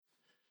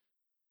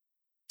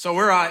So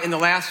we're in the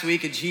last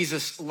week of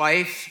Jesus'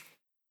 life.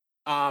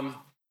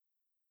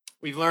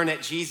 We've learned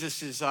that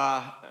Jesus is,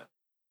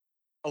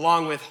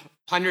 along with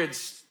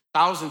hundreds,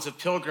 thousands of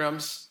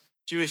pilgrims,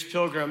 Jewish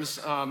pilgrims,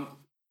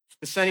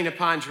 descending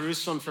upon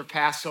Jerusalem for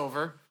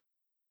Passover.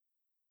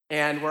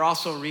 And we're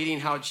also reading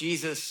how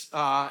Jesus,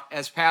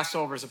 as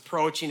Passover is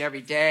approaching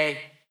every day,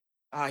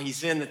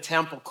 he's in the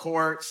temple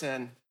courts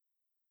and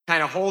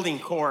kind of holding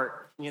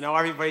court. You know,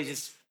 everybody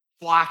just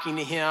flocking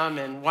to him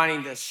and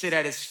wanting to sit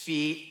at his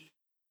feet.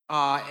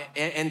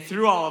 And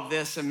through all of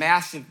this, a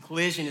massive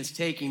collision is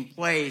taking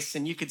place.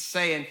 And you could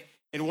say,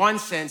 in one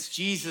sense,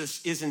 Jesus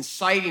is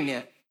inciting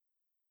it.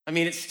 I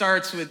mean, it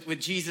starts with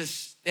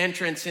Jesus'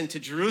 entrance into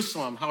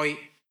Jerusalem, how he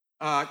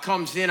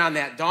comes in on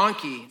that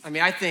donkey. I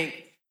mean, I think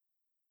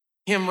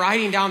him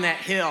riding down that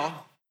hill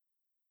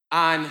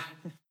on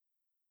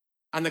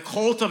the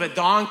colt of a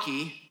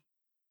donkey,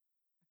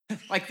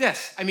 like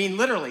this. I mean,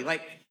 literally,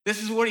 like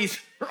this is what he's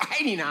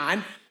riding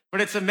on. But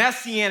it's a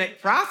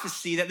messianic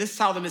prophecy that this is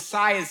how the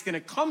Messiah is going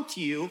to come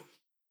to you.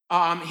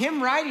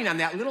 Him riding on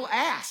that little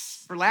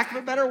ass, for lack of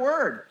a better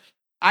word,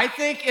 I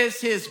think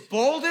is his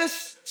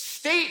boldest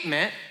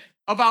statement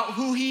about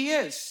who he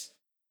is.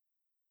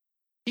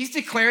 He's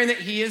declaring that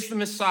he is the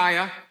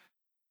Messiah,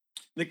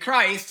 the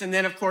Christ. And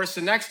then, of course,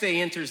 the next day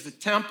he enters the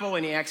temple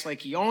and he acts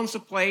like he owns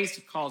the place.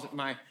 He calls it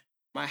my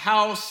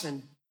house.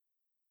 And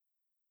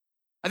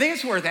I think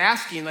it's worth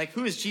asking, like,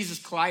 who is Jesus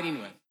colliding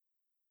with?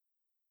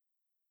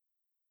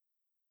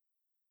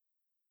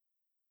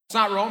 It's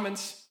not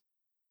Romans.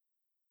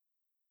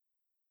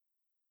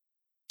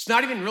 It's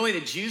not even really the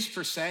Jews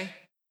per se.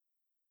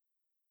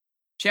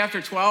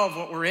 Chapter 12,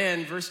 what we're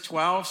in, verse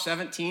 12,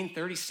 17,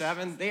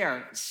 37, they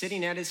are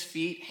sitting at his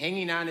feet,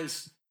 hanging on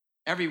his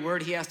every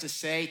word he has to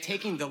say,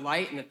 taking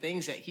delight in the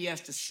things that he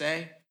has to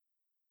say.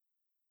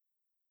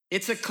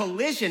 It's a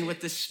collision with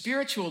the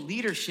spiritual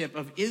leadership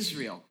of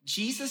Israel.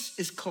 Jesus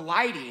is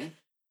colliding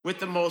with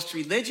the most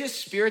religious,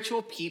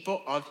 spiritual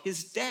people of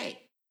his day.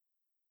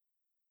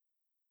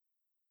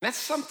 That's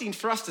something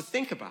for us to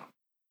think about.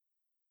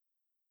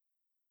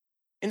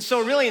 And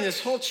so really in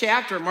this whole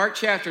chapter, Mark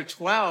chapter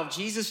 12,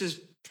 Jesus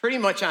is pretty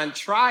much on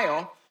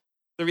trial.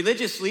 The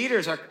religious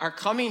leaders are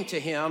coming to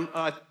him,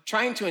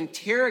 trying to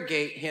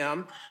interrogate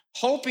him,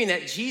 hoping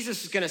that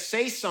Jesus is going to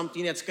say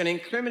something that's going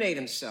to incriminate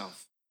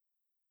himself.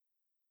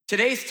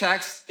 Today's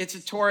text, it's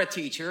a Torah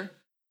teacher,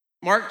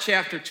 Mark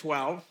chapter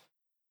 12,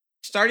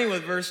 starting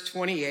with verse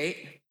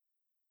 28.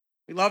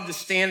 We love to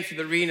stand for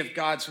the reading of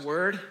God's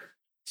word,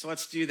 so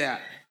let's do that.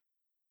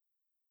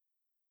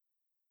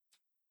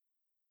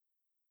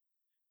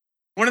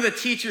 One of the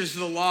teachers of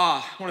the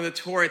law, one of the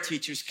Torah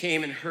teachers,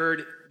 came and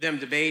heard them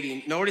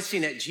debating.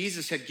 Noticing that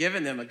Jesus had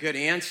given them a good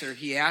answer,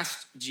 he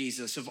asked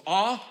Jesus, of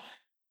all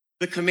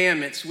the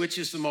commandments, which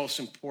is the most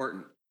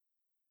important?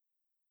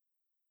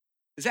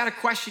 Is that a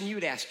question you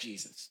would ask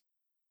Jesus?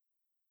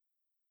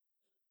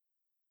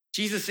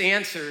 Jesus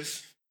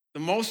answers, the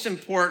most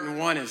important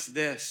one is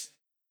this.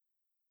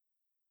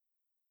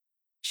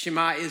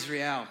 Shema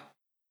Israel,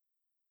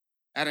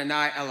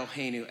 Adonai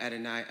Eloheinu,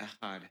 Adonai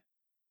Echad.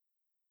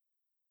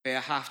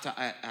 Ve'ahavta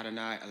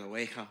Adonai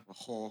Elohecha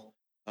v'chol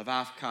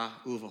lavavka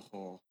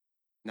uv'chol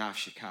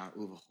nafshika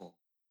uv'chol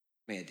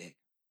me'adek.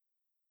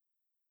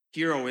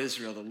 Hear, O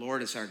Israel, the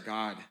Lord is our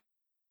God,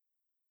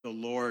 the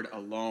Lord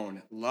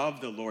alone.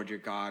 Love the Lord your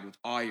God with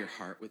all your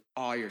heart, with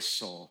all your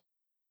soul,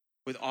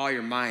 with all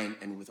your mind,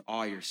 and with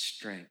all your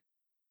strength.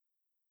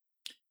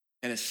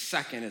 And a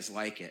second is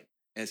like it,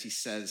 as he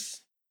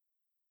says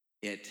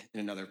it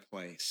in another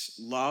place.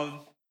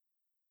 Love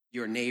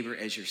your neighbor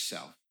as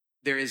yourself.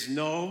 There is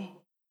no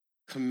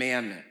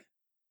commandment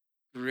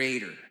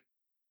greater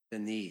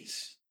than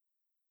these.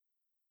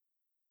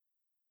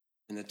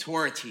 And the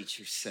Torah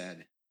teacher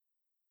said,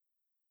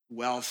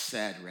 well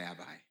said,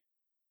 Rabbi.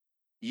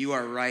 You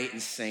are right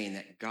in saying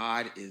that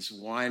God is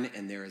one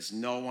and there is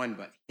no one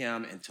but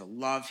him, and to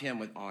love him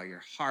with all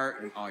your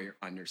heart and all your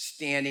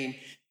understanding,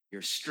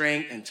 your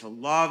strength, and to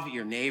love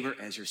your neighbor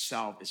as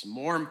yourself is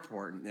more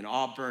important than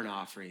all burnt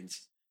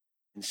offerings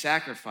and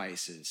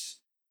sacrifices.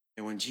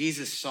 And when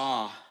Jesus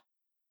saw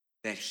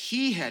that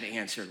he had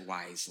answered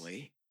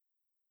wisely,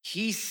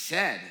 he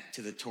said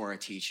to the Torah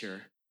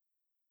teacher,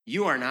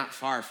 you are not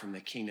far from the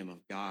kingdom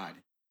of God.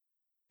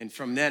 And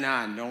from then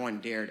on, no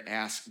one dared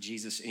ask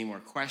Jesus any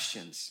more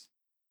questions.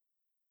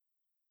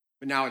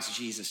 But now it's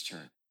Jesus'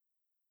 turn.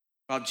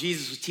 While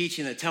Jesus was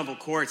teaching in the temple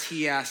courts,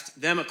 he asked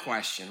them a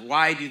question.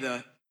 Why do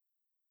the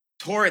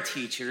Torah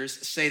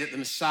teachers say that the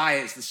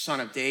Messiah is the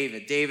son of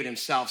David? David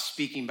himself,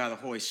 speaking by the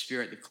Holy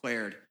Spirit,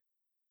 declared,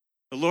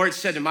 the Lord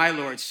said to my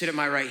Lord, sit at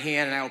my right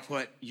hand, and I will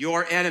put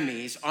your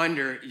enemies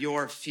under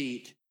your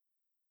feet.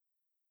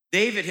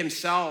 David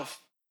himself,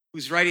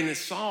 who's writing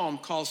this psalm,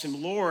 calls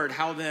him Lord.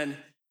 How then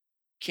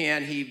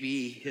can he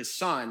be his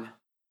son? And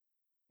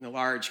the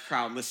large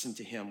crowd listened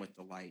to him with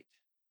delight.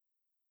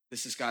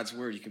 This is God's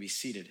word. You can be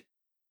seated.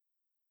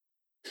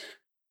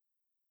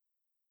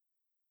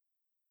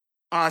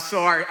 So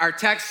our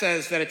text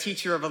says that a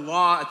teacher of the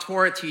law, a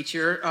Torah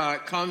teacher,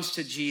 comes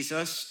to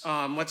Jesus.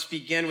 Let's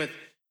begin with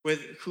with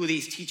who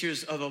these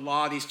teachers of the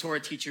law, these Torah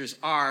teachers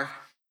are,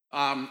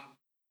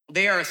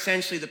 they are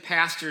essentially the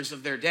pastors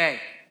of their day.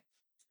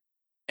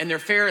 And they're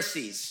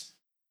Pharisees.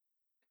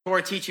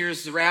 Torah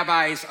teachers, the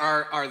rabbis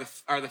are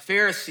the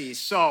Pharisees.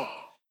 So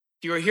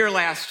if you were here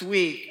last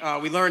week,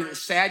 we learned that the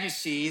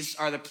Sadducees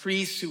are the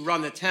priests who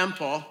run the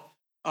temple.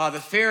 The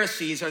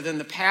Pharisees are then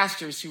the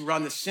pastors who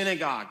run the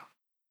synagogue.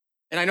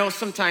 And I know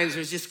sometimes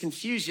there's just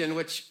confusion,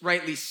 which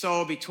rightly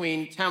so,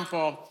 between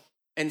temple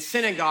and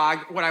synagogue.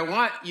 What I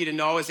want you to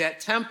know is that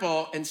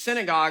temple and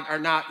synagogue are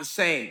not the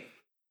same.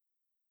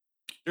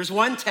 There's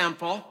one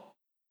temple,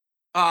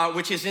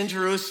 which is in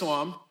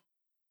Jerusalem,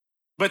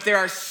 but there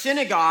are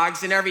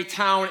synagogues in every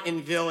town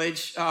and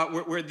village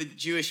where the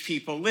Jewish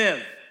people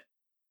live.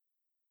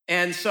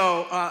 And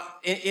so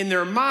in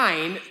their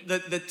mind,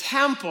 the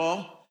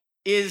temple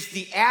is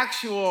the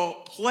actual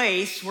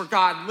place where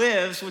God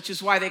lives, which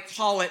is why they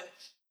call it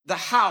the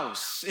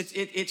house.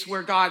 It's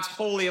where God's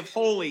holy of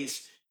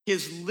holies,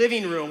 his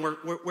living room,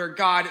 where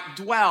God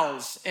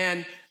dwells.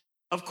 And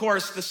of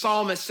course, the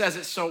psalmist says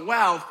it so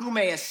well: who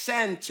may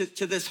ascend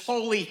to this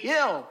holy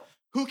hill?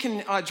 Who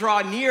can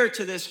draw near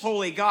to this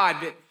holy God?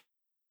 But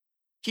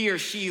he or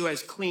she who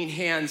has clean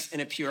hands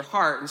and a pure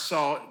heart. And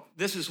so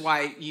this is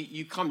why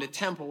you come to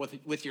temple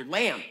with your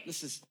lamb.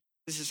 This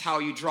is how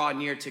you draw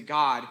near to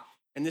God.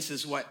 And this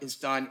is what is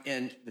done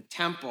in the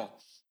temple.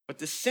 But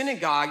the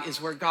synagogue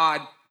is where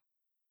God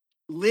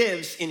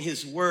lives in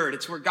his word.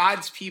 It's where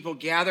God's people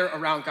gather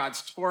around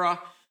God's Torah,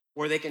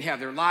 where they can have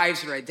their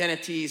lives, their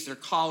identities, their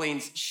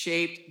callings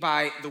shaped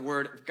by the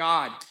word of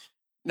God.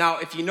 Now,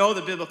 if you know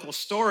the biblical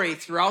story,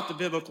 throughout the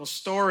biblical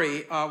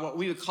story, what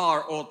we would call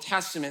our Old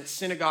Testament,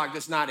 synagogue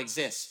does not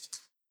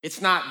exist.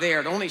 It's not there.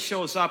 It only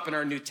shows up in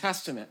our New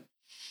Testament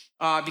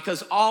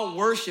because all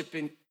worship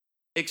and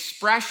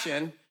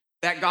expression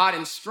that God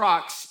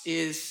instructs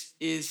is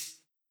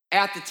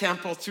at the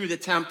temple, through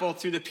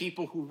the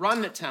people who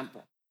run the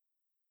temple.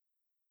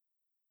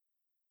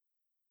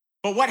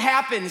 But what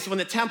happens when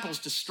the temple's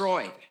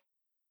destroyed?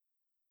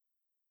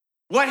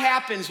 What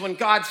happens when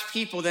God's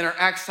people then are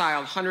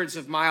exiled hundreds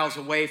of miles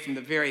away from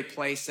the very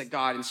place that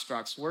God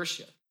instructs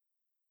worship?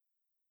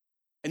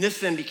 And this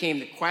then became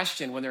the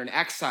question: when they're in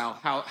exile,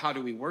 how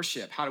do we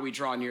worship? How do we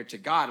draw near to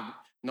God?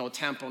 No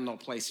temple, no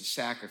place of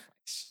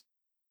sacrifice.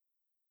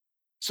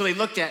 So they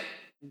looked at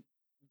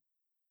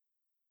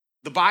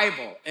the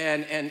Bible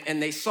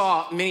and they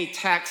saw many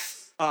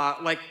texts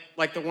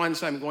like the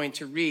ones I'm going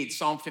to read.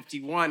 Psalm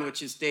 51,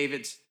 which is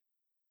David's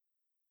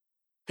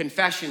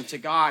confession to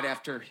God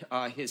after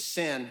his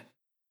sin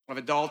of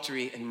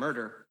adultery and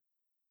murder.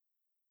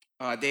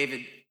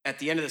 David, at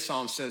the end of the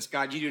psalm, says,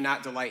 God, you do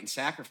not delight in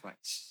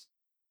sacrifice,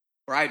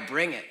 or I'd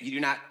bring it. You do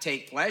not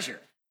take pleasure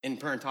in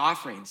burnt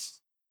offerings.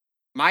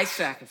 My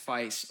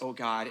sacrifice, O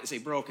God, is a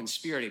broken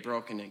spirit, a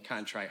broken and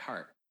contrite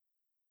heart.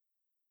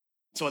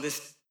 So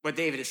what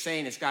David is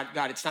saying is, God,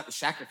 it's not the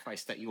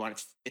sacrifice that you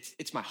want.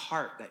 It's my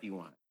heart that you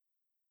want.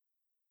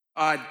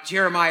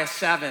 Jeremiah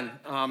 7,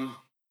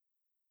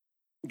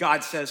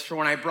 God says, for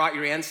when I brought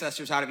your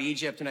ancestors out of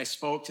Egypt and I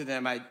spoke to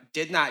them, I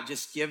did not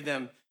just give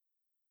them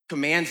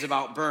commands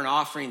about burnt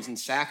offerings and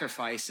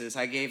sacrifices.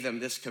 I gave them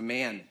this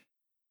command: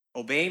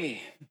 obey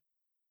me.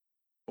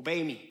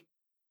 Obey me.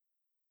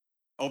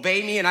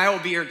 Obey me, and I will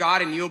be your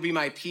God, and you will be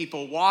my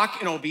people.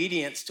 Walk in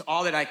obedience to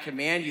all that I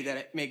command you, that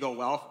it may go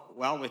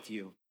well with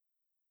you.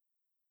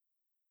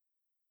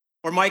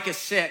 Or Micah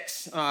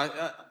 6,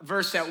 a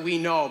verse that we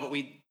know, but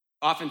we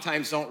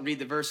oftentimes don't read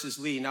the verses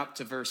leading up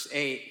to verse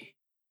 8.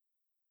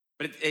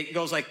 But it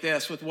goes like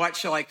this: with what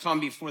shall I come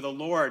before the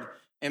Lord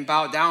and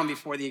bow down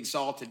before the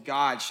exalted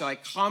God? Shall I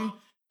come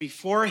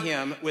before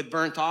him with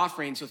burnt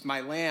offerings, with my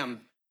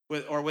lamb,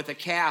 or with a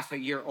calf a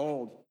year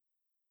old?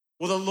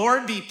 Will the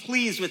Lord be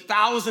pleased with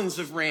thousands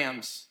of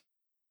rams?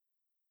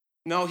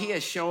 No, he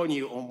has shown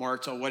you, O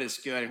mortal, what is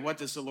good. And what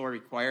does the Lord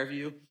require of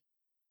you?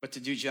 But to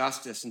do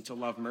justice and to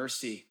love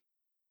mercy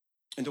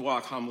and to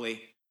walk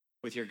humbly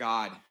with your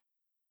God.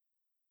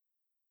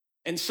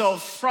 And so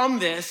from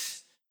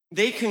this,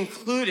 they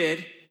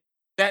concluded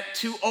that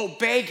to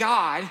obey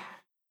God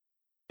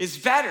is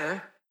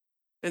better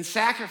than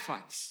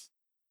sacrifice.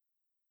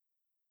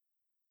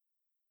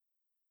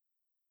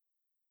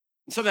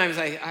 And sometimes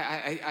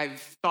I've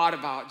thought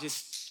about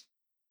just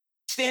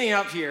standing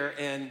up here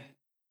and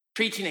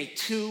preaching a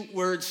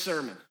 2-word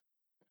sermon.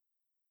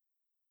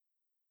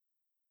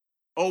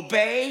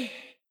 Obey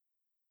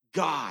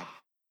God.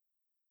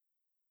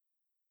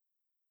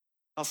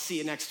 I'll see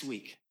you next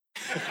week.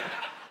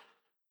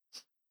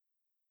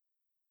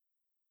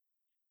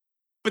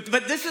 But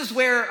this is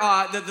where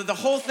the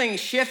whole thing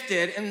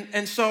shifted.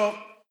 And so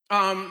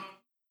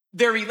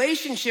their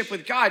relationship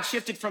with God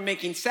shifted from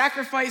making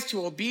sacrifice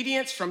to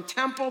obedience, from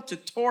temple to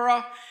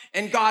Torah.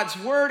 And God's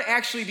word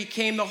actually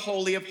became the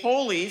Holy of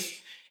Holies.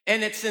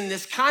 And it's in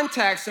this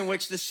context in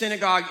which the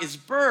synagogue is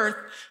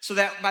birthed, so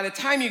that by the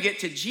time you get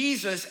to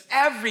Jesus,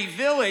 every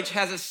village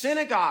has a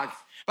synagogue.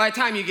 By the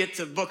time you get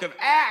to the book of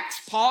Acts,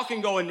 Paul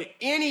can go into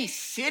any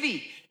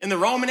city in the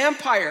Roman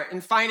Empire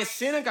and find a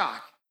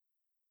synagogue.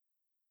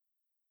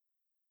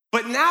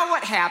 But now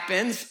what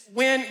happens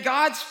when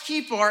God's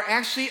people are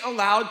actually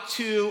allowed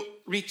to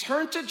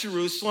return to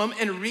Jerusalem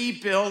and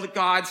rebuild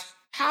God's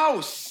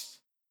house?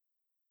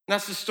 And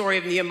that's the story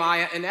of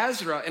Nehemiah and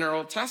Ezra in our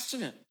Old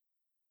Testament.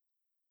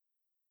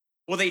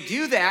 Well, they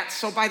do that,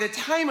 so by the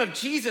time of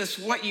Jesus,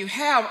 what you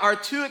have are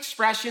two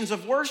expressions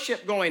of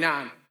worship going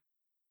on.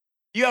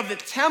 You have the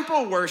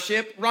temple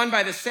worship run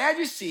by the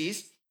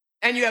Sadducees,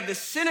 and you have the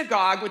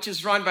synagogue, which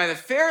is run by the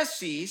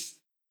Pharisees.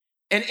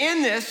 And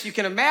in this, you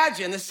can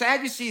imagine the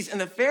Sadducees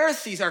and the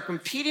Pharisees are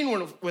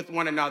competing with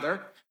one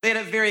another. They had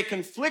a very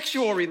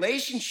conflictual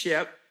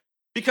relationship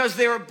because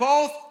they were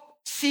both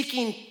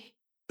seeking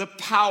the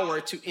power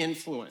to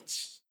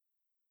influence.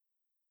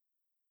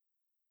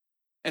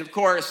 And of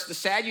course, the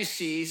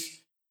Sadducees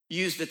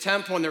used the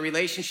temple and the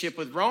relationship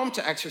with Rome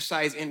to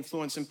exercise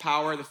influence and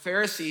power. The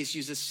Pharisees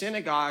used the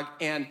synagogue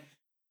and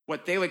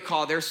what they would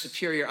call their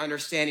superior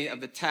understanding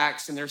of the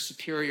text and their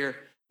superior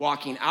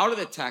walking out of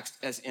the text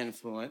as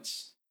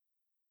influence.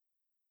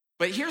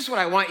 But here's what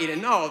I want you to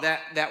know,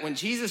 that when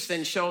Jesus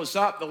then shows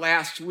up the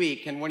last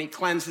week and when he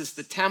cleanses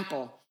the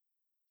temple,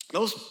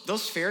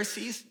 those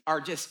Pharisees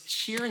are just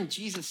cheering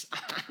Jesus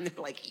on. They're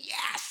like,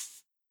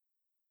 yes.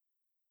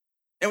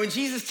 And when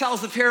Jesus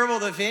tells the parable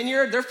of the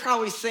vineyard, they're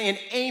probably saying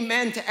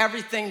amen to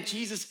everything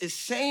Jesus is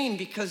saying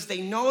because they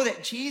know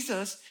that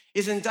Jesus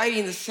is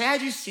indicting the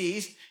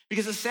Sadducees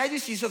because the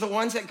Sadducees are the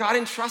ones that God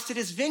entrusted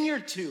his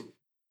vineyard to.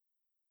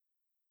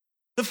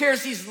 The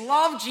Pharisees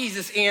love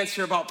Jesus'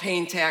 answer about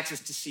paying taxes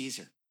to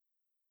Caesar.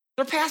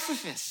 They're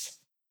pacifists.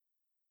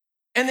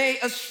 And they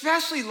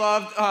especially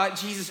loved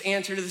Jesus'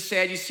 answer to the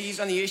Sadducees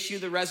on the issue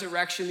of the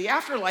resurrection, the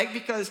afterlife,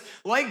 because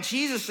like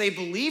Jesus, they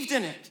believed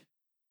in it.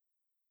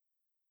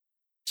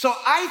 So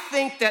I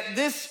think that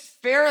this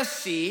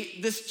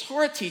Pharisee, this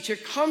Torah teacher,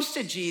 comes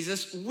to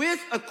Jesus with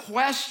a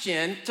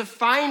question to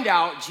find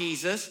out,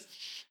 Jesus,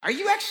 are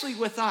you actually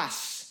with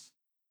us?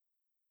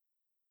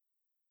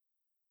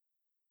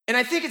 And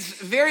I think it's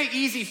very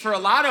easy for a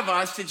lot of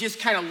us to just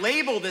kind of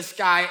label this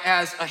guy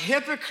as a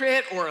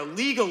hypocrite or a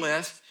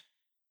legalist.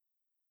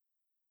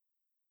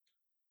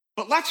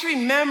 But let's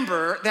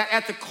remember that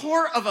at the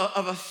core of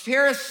a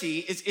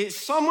Pharisee is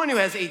someone who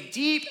has a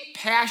deep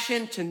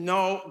passion to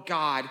know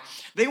God.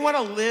 They want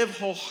to live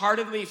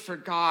wholeheartedly for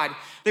God.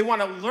 They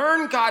want to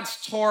learn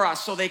God's Torah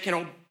so they can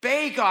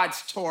obey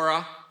God's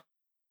Torah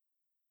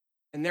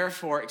and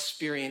therefore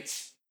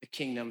experience the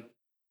kingdom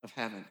of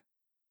heaven.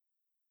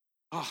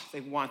 Oh,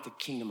 they want the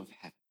kingdom of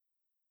heaven.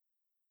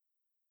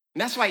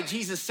 And that's why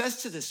Jesus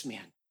says to this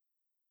man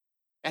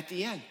at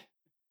the end,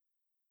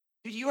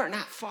 dude, you are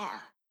not far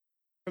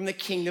from the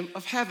kingdom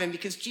of heaven,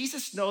 because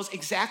Jesus knows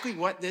exactly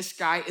what this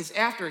guy is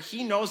after.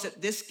 He knows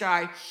that this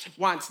guy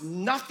wants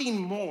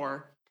nothing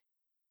more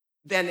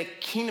than the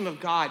kingdom of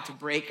God to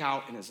break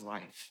out in his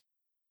life.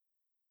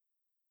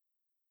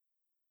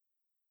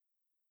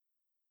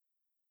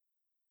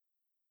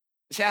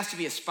 This has to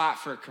be a spot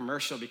for a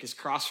commercial because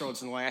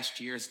Crossroads in the last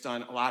year has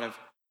done a lot of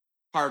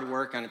hard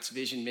work on its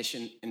vision,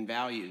 mission, and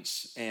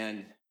values.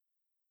 And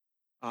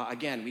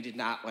again, we did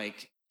not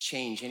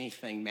change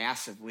anything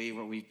massively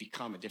where we've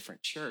become a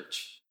different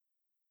church.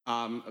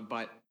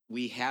 But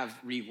we have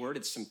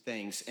reworded some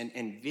things,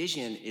 and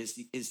vision is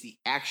the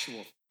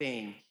actual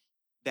thing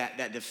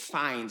that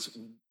defines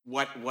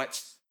what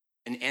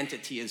an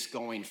entity is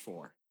going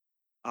for,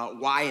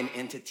 why an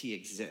entity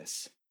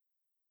exists.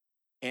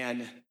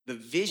 And the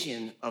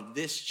vision of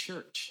this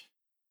church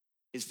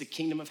is the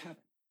kingdom of heaven.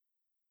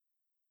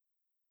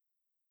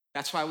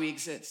 That's why we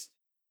exist.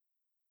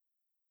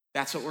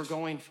 That's what we're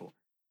going for.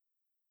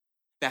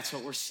 That's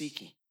what we're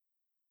seeking.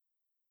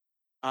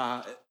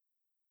 And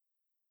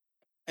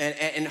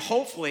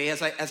hopefully,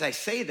 as I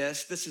say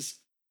this is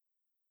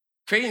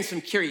creating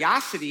some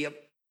curiosity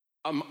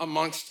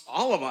amongst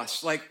all of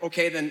us. Like,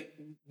 okay, then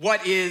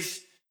what is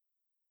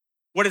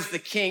the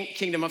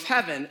kingdom of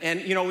heaven?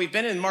 And, we've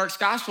been in Mark's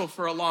gospel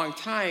for a long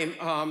time.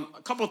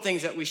 A couple of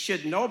things that we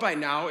should know by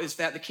now is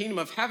that the kingdom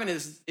of heaven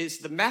is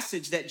the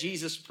message that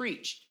Jesus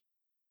preached.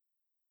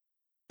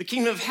 The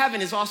kingdom of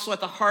heaven is also at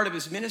the heart of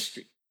his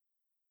ministry.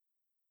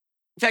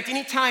 In fact,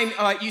 anytime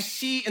you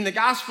see in the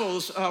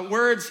Gospels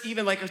words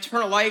even like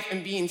eternal life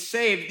and being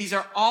saved, these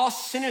are all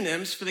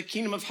synonyms for the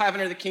kingdom of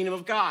heaven or the kingdom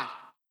of God.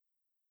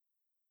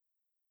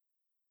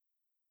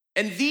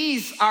 And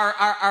these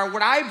are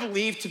what I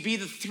believe to be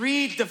the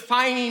three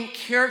defining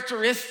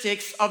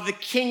characteristics of the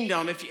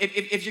kingdom,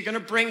 if you're going to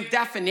bring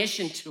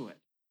definition to it.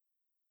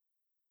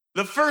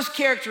 The first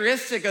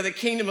characteristic of the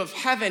kingdom of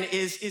heaven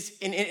is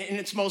in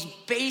its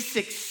most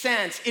basic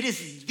sense, it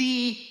is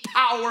the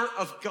power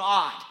of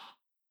God.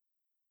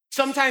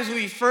 Sometimes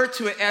we refer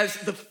to it as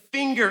the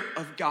finger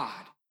of God.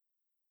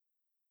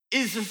 It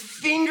is the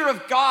finger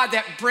of God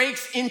that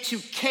breaks into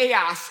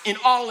chaos in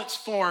all its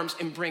forms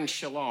and brings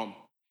shalom.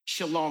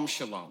 Shalom,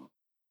 shalom.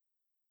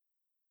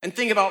 And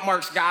think about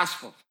Mark's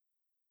gospel.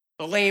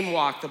 The lame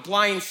walk, the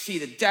blind see,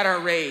 the dead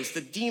are raised,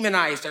 the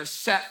demonized are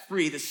set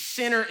free, the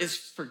sinner is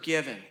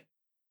forgiven.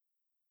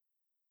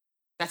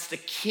 That's the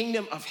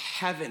kingdom of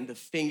heaven, the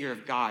finger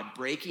of God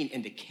breaking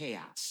into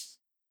chaos,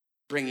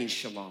 bringing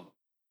shalom.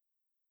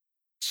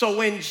 So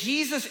when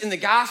Jesus in the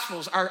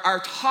Gospels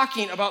are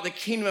talking about the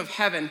kingdom of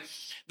heaven,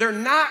 they're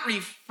not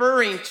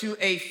referring to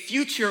a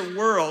future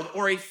world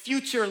or a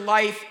future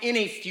life in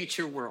a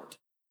future world.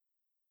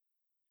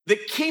 The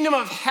kingdom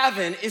of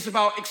heaven is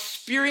about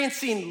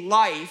experiencing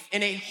life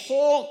in a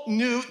whole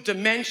new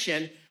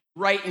dimension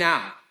right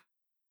now.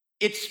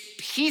 It's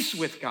peace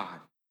with God.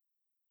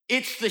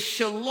 It's the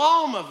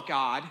shalom of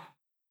God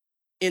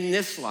in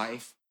this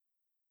life.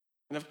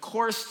 And of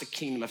course, the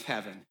kingdom of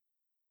heaven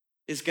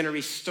is going to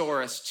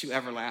restore us to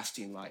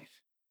everlasting life.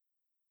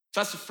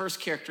 So that's the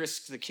first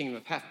characteristic of the kingdom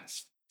of heaven.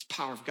 It's the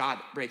power of God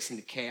that breaks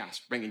into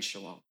chaos, bringing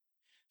shalom.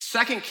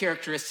 Second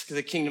characteristic of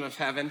the kingdom of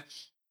heaven,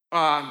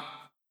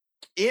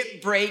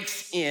 it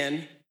breaks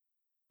in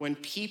when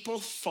people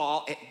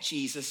fall at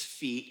Jesus'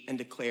 feet and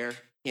declare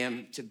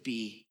him to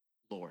be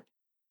Lord.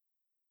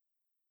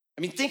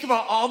 I mean, think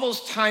about all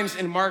those times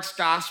in Mark's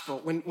gospel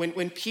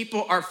when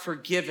people are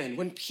forgiven,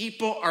 when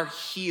people are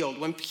healed,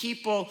 when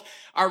people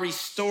are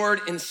restored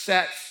and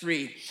set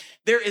free.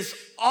 There is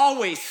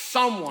always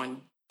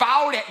someone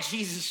bowed at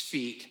Jesus'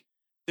 feet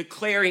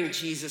declaring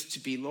Jesus to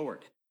be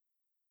Lord.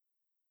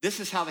 This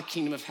is how the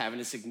kingdom of heaven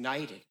is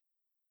ignited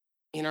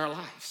in our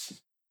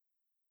lives.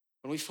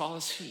 When we fall at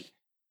his feet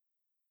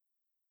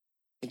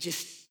and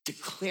just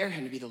declare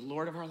him to be the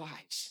Lord of our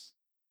lives.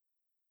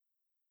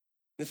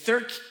 The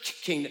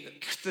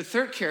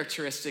third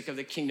characteristic of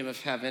the kingdom of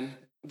heaven,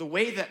 the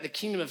way that the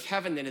kingdom of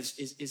heaven then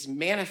is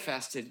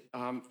manifested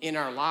in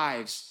our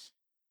lives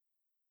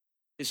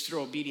is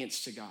through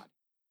obedience to God.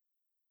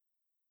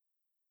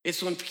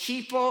 It's when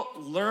people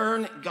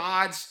learn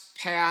God's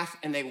path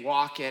and they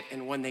walk it,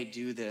 and when they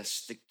do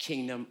this, the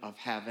kingdom of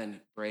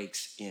heaven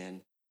breaks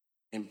in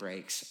and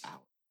breaks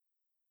out.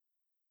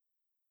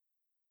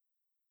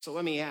 So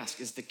let me ask,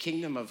 is the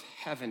kingdom of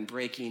heaven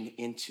breaking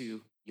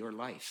into your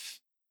life?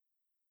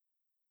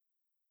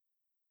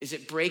 Is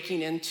it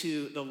breaking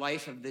into the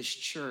life of this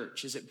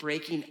church? Is it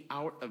breaking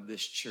out of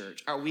this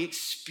church? Are we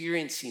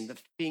experiencing the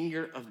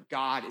finger of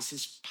God? Is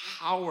his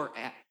power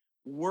at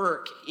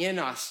work in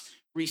us,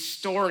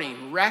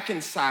 restoring,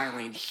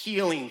 reconciling,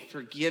 healing,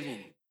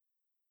 forgiving?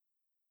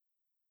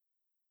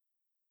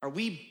 Are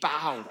we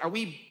bowed? Are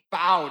we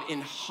bowed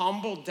in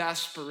humble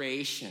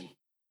desperation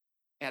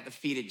at the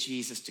feet of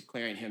Jesus,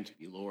 declaring him to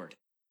be Lord?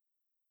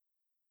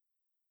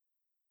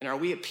 And are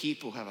we a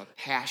people who have a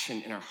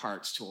passion in our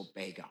hearts to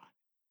obey God?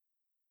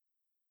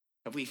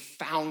 Have we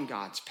found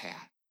God's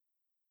path?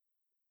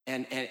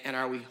 And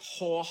are we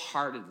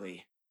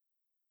wholeheartedly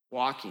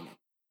walking it?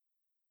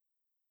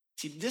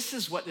 See, this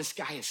is what this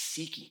guy is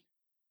seeking.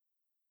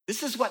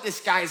 This is what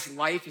this guy's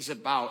life is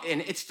about.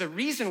 And it's the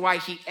reason why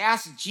he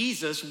asked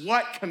Jesus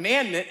what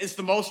commandment is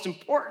the most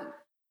important.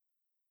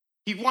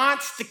 He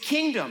wants the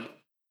kingdom.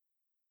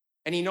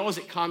 And he knows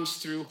it comes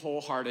through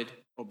wholehearted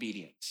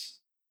obedience.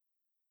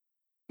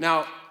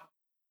 Now,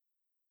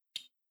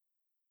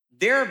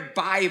 their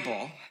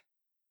Bible,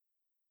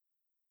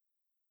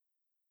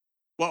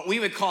 what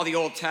we would call the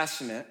Old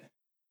Testament,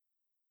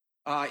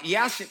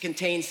 yes, it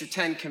contains the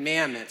 10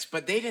 commandments,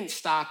 but they didn't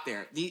stop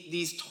there.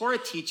 These Torah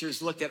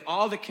teachers looked at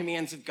all the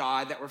commands of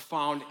God that were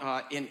found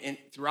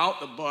throughout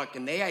the book,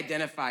 and they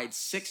identified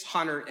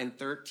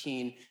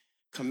 613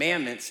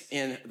 commandments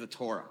in the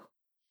Torah.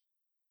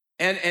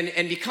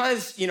 And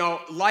because,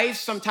 life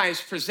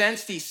sometimes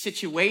presents these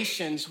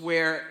situations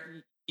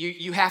where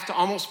you have to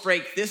almost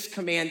break this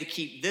command to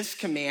keep this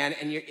command,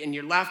 and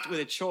you're left with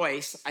a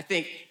choice. I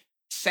think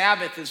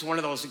Sabbath is one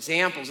of those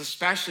examples,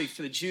 especially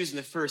for the Jews in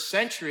the first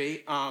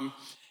century.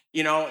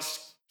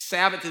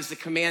 Sabbath is the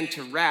command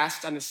to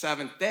rest on the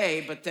seventh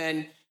day, but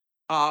then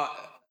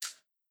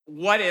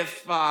what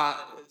if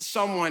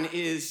someone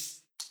is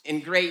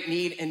in great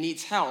need and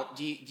needs help?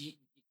 Do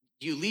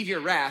you leave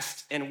your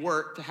rest and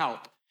work to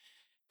help?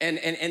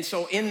 And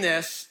so in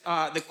this,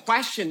 the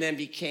question then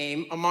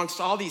became, amongst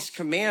all these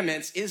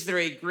commandments, is there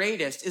a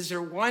greatest? Is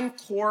there one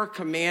core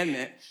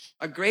commandment,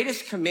 a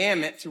greatest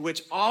commandment through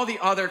which all the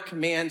other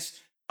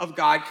commands of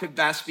God could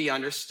best be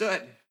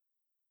understood? And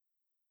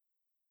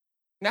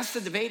that's the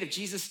debate of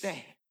Jesus'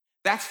 day.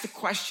 That's the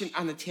question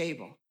on the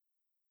table.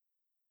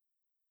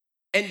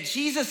 And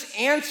Jesus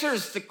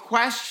answers the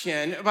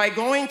question by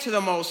going to the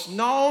most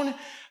known,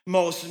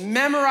 most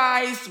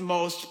memorized,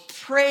 most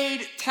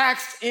prayed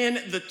text in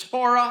the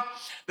Torah,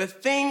 the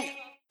thing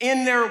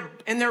in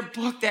their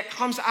book that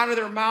comes out of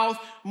their mouth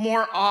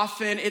more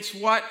often. It's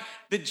what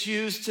the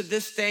Jews to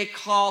this day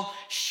call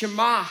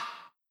Shema.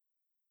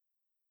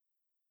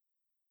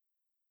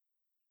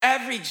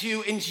 Every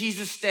Jew in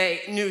Jesus'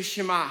 day knew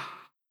Shema.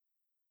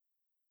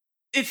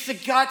 It's the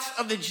guts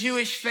of the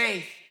Jewish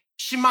faith.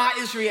 Shema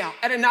Israel,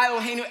 Adonai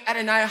Eloheinu,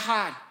 Adonai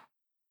Echad.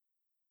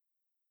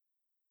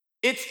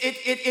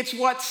 It's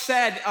what's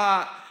said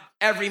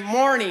every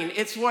morning.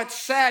 It's what's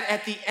said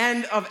at the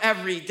end of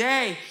every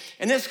day.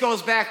 And this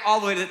goes back all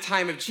the way to the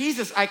time of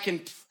Jesus. I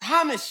can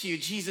promise you,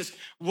 Jesus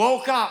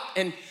woke up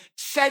and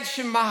said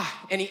Shema,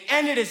 and he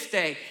ended his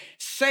day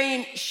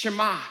saying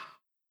Shema.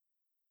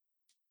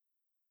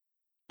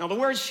 Now, the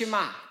word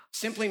Shema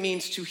simply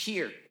means to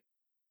hear,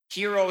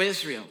 Hear, O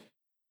Israel.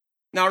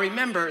 Now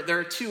remember, there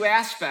are two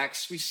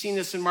aspects. We've seen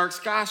this in Mark's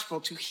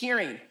gospel to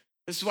hearing.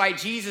 This is why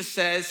Jesus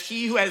says,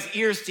 he who has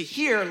ears to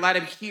hear, let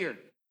him hear.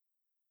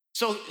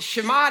 So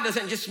Shema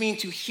doesn't just mean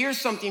to hear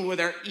something with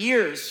our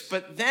ears,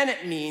 but then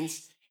it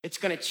means it's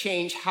going to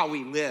change how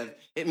we live.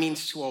 It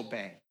means to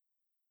obey.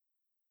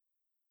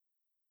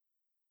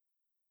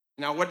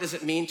 Now, what does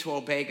it mean to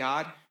obey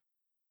God?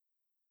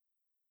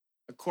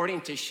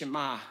 According to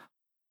Shema,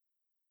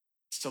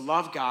 it's to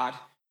love God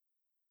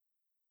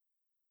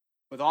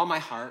with all my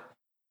heart,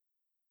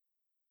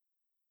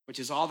 which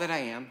is all that I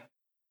am.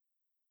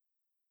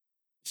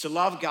 It's to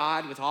love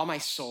God with all my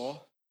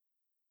soul,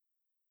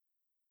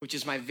 which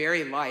is my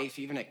very life,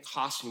 even it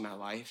cost me my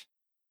life.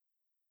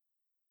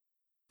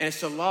 And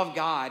it's to love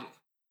God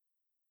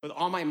with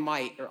all my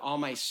might or all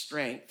my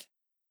strength.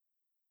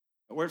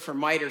 The word for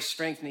might or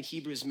strength in the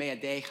Hebrew is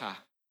me'adecha.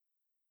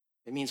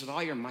 It means with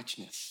all your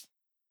muchness.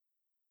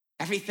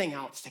 Everything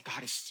else that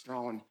God has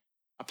thrown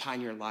upon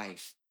your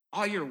life,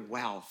 all your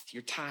wealth,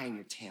 your time,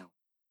 your talent.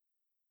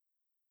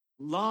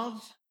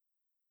 Love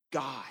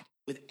God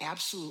with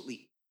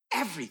absolutely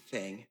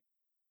everything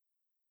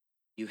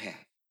you have.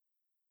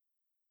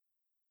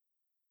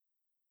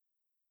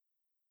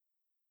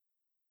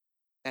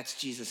 That's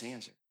Jesus'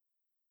 answer.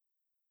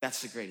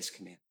 That's the greatest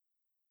command.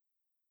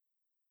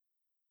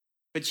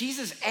 But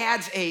Jesus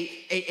adds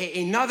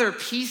another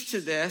piece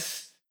to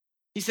this.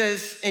 He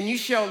says, and you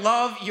shall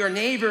love your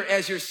neighbor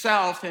as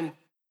yourself. And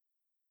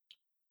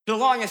for the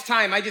longest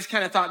time, I just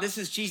kind of thought this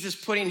is Jesus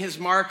putting his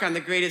mark on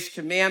the greatest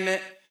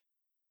commandment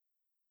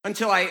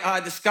until I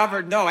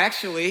discovered, no,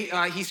 actually,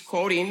 he's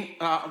quoting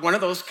one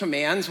of those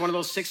commands, one of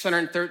those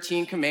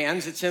 613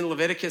 commands. It's in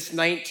Leviticus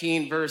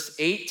 19, verse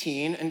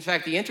 18. In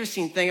fact, the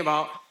interesting thing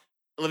about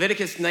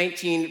Leviticus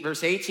 19,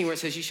 verse 18, where it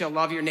says, you shall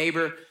love your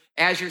neighbor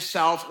as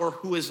yourself or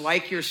who is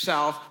like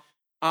yourself,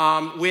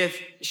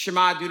 with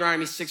Shema,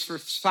 Deuteronomy 6,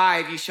 verse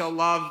 5, you shall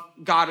love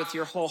God with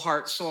your whole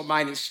heart, soul,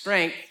 mind, and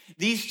strength.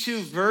 These two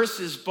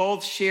verses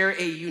both share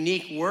a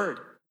unique word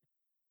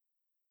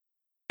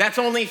that's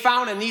only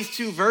found in these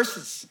two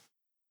verses.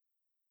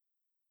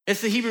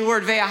 It's the Hebrew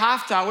word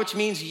ve'ahavta, which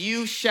means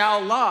you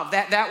shall love.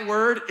 That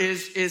word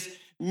is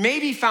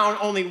maybe found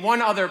only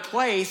one other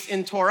place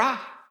in Torah.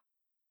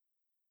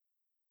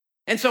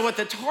 And so what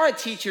the Torah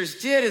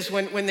teachers did is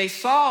when they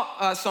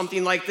saw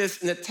something like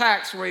this in the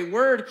text where a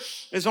word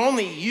is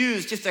only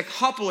used just a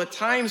couple of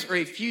times or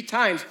a few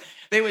times,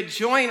 they would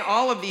join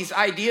all of these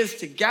ideas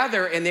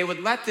together and they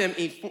would let them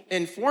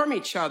inform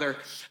each other.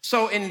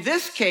 So in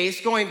this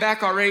case, going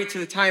back already to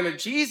the time of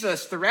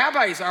Jesus, the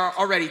rabbis are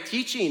already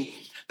teaching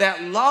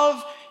that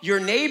love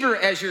your neighbor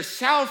as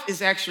yourself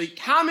is actually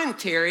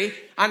commentary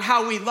on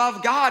how we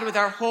love God with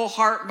our whole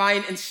heart,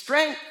 mind, and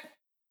strength.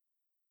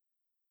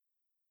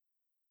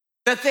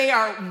 That they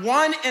are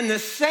one and the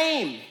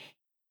same.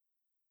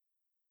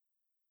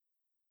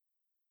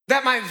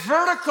 That my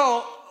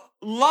vertical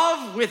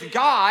love with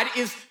God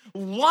is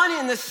one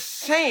and the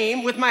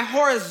same with my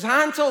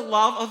horizontal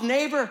love of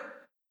neighbor.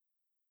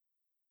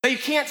 That you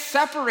can't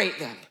separate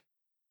them.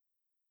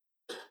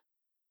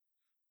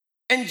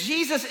 And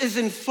Jesus is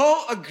in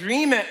full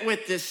agreement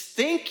with this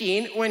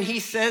thinking when he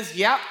says,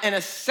 yep, and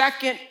a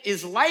second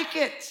is like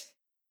it.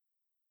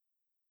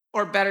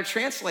 Or better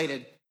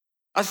translated,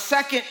 a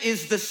second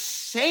is the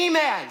same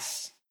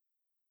as.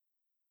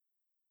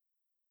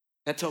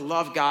 That to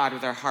love God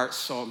with our heart,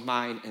 soul,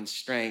 mind, and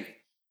strength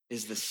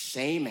is the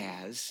same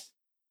as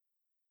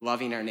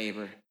loving our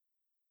neighbor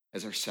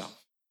as ourselves.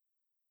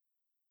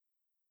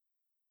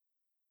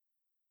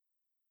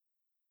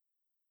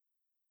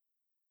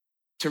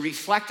 To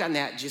reflect on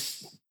that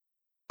just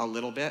a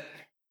little bit,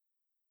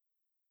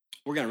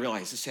 we're going to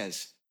realize this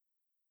has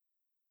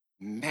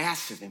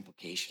massive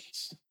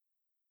implications.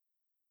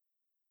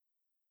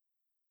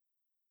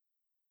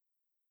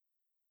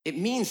 It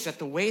means that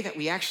the way that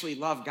we actually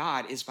love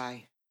God is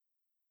by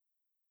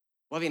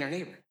loving our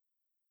neighbor.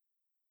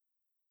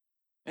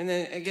 And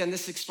then again,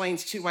 this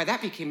explains too why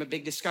that became a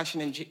big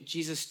discussion in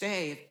Jesus'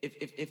 day.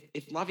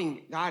 If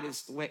loving God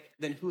is the way,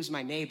 then who's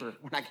my neighbor?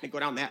 We're not going to go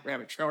down that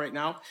rabbit trail right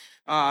now,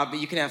 but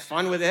you can have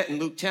fun with it in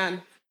Luke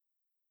 10.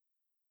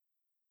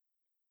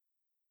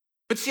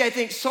 But see, I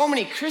think so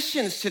many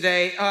Christians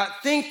today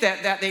think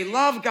that they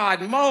love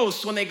God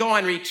most when they go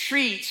on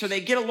retreats or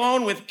they get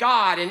alone with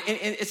God. And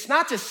it's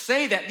not to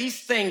say that these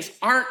things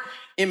aren't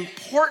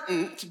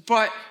important,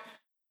 but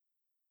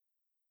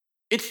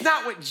it's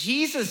not what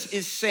Jesus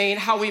is saying,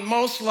 how we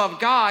most love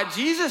God.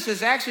 Jesus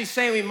is actually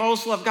saying we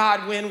most love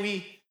God when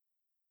we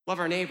love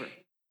our neighbor.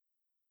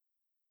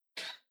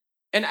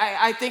 And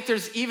I think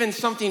there's even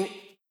something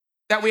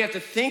that we have to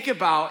think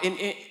about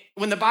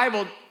when the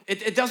Bible,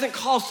 it doesn't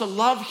call us to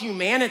love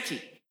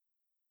humanity.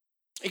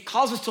 It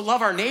calls us to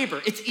love our neighbor.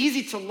 It's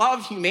easy to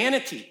love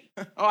humanity.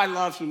 Oh, I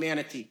love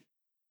humanity.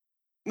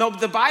 No,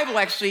 the Bible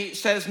actually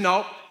says,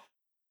 no,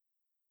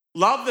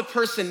 love the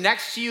person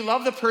next to you,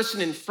 love the person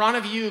in front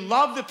of you,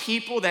 love the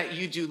people that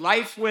you do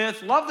life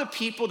with, love the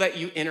people that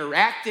you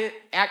interact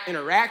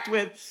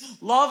with,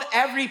 love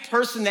every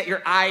person that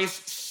your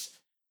eyes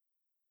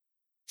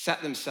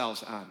set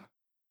themselves on.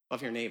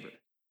 Love your neighbor.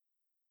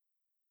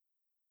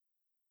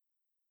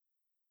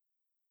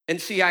 And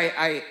see,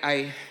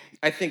 I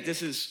think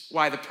this is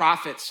why the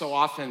prophets so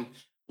often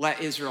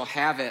let Israel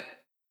have it.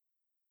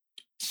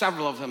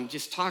 Several of them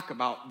just talk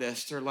about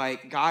this. They're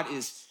like, God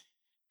is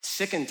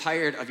sick and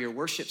tired of your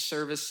worship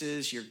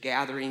services, your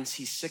gatherings.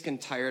 He's sick and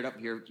tired of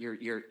your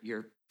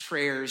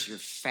prayers, your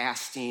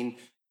fasting.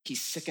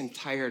 He's sick and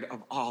tired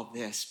of all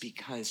this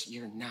because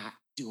you're not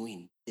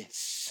doing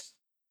this.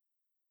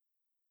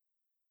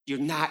 You're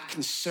not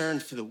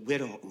concerned for the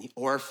widow and the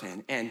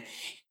orphan and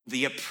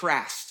the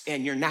oppressed,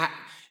 and you're not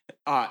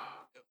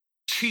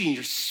treating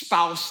your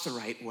spouse the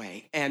right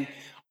way. And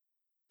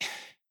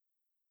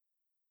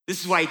this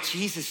is why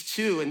Jesus,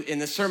 too, in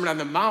the Sermon on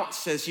the Mount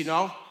says,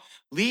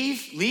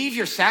 leave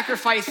your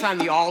sacrifice on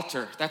the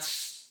altar.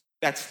 That's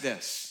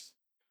this.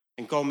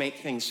 And go make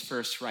things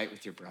first right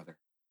with your brother.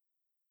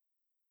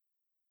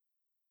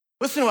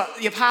 Listen to what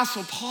the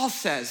Apostle Paul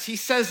says. He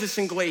says this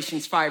in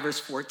Galatians 5, verse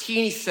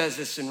 14. He says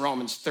this in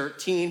Romans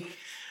 13.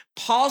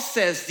 Paul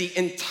says the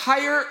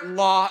entire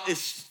law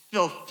is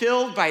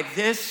fulfilled by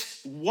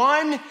this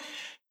one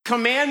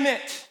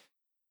commandment.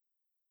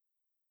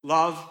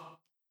 Love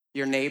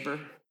your neighbor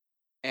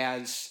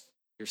as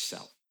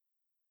yourself.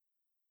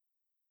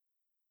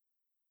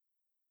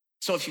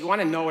 So if you want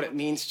to know what it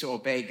means to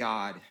obey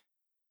God,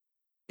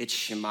 it's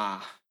Shema.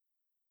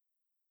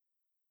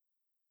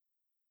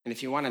 And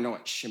if you want to know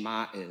what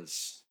Shema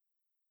is,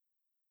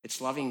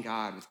 it's loving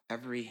God with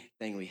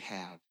everything we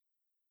have,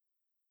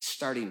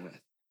 starting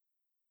with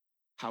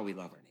how we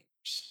love our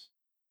neighbors.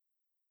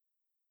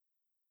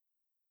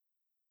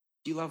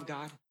 Do you love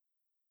God?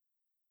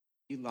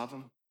 Do you love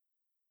him?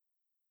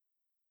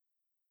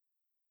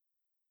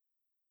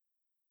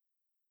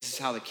 This is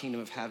how the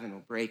kingdom of heaven will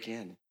break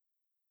in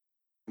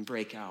and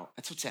break out.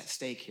 That's what's at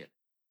stake here.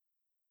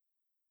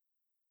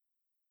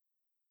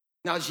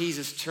 Now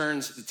Jesus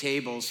turns the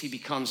tables. He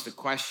becomes the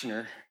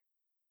questioner.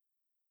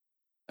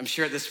 I'm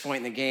sure at this point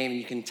in the game,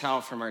 you can tell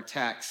from our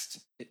text,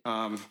 it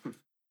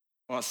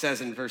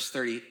says in verse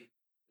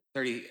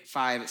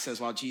 35, it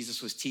says, while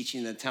Jesus was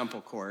teaching in the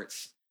temple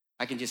courts,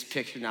 I can just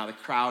picture now the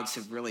crowds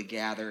have really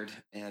gathered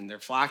and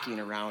they're flocking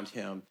around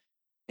him.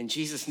 And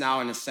Jesus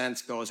now, in a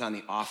sense, goes on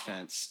the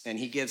offense and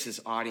he gives his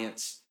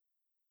audience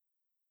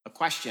a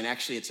question.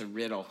 Actually, it's a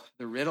riddle.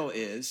 The riddle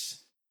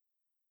is,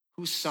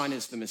 whose son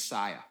is the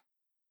Messiah?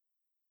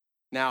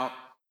 Now,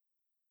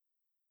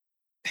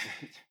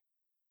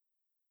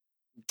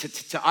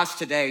 to us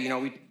today,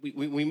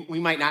 we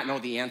might not know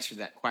the answer to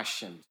that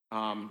question.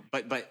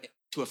 But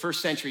to a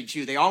first century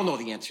Jew, they all know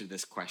the answer to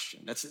this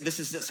question. This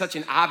is such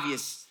an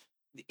obvious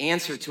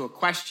answer to a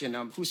question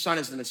of whose son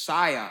is the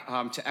Messiah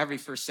to every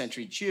first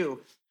century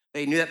Jew.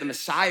 They knew that the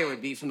Messiah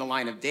would be from the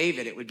line of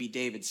David. It would be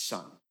David's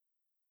son.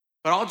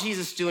 But all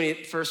Jesus is doing,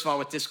 first of all,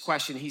 with this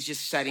question, he's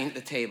just setting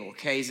the table,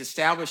 okay? He's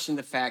establishing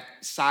the fact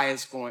Messiah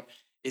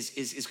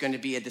is going to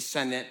be a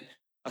descendant,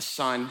 a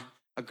son,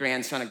 a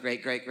grandson, a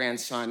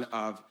great-great-grandson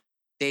of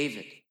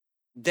David.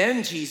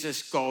 Then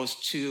Jesus goes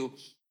to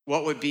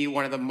what would be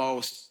one of the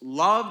most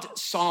loved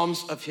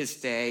psalms of his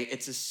day.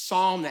 It's a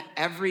psalm that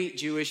every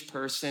Jewish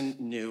person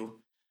knew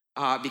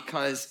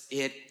because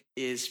it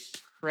is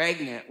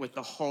pregnant with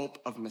the hope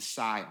of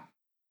Messiah.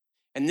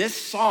 And this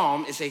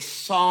psalm is a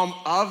psalm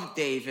of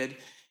David,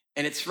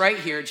 and it's right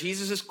here.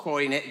 Jesus is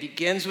quoting it. It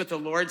begins with, the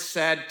Lord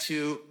said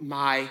to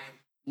my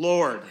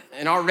Lord.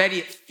 And already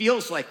it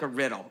feels like a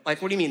riddle.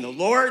 Like, what do you mean? The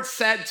Lord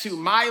said to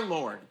my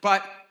Lord.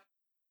 But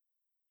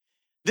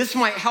this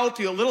might help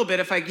you a little bit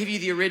if I give you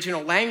the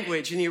original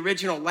language. In the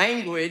original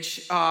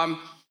language,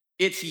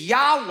 it's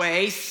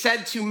Yahweh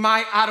said to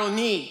my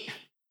Adoni.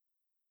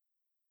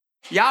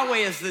 Yahweh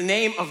is the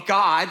name of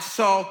God.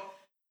 So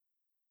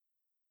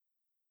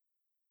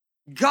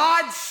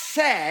God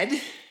said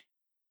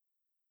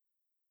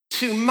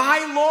to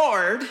my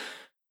Lord.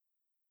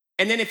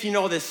 And then if you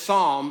know this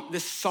psalm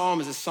is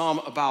a psalm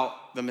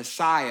about the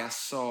Messiah.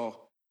 So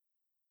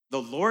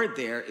the Lord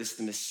there is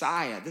the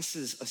Messiah. This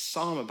is a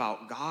psalm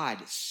about God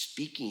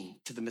speaking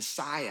to the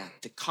Messiah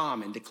to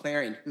come and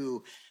declaring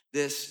who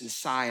this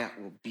Messiah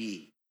will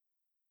be.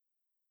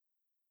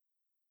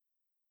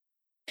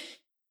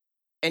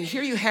 And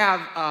here you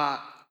have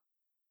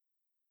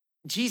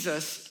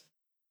Jesus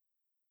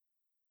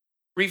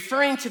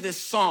referring to this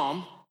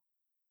psalm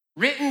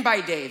written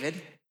by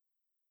David.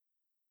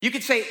 You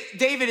could say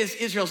David is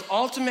Israel's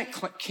ultimate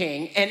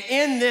king, and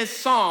in this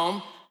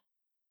psalm,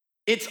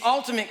 its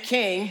ultimate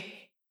king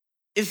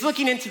is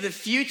looking into the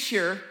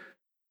future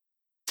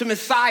to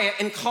Messiah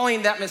and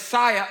calling that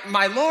Messiah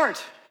my Lord.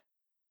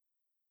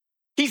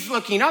 He's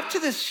looking up to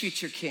this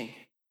future king.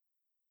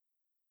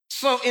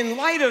 So in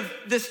light of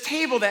this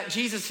table that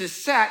Jesus has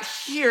set,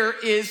 here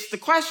is the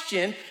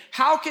question: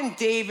 how can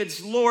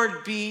David's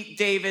Lord be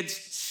David's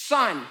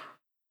son?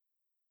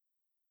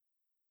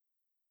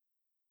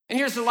 And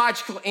here's the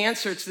logical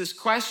answer to this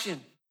question.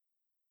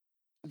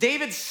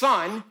 David's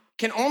son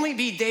can only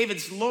be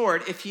David's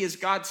Lord if he is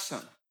God's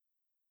son.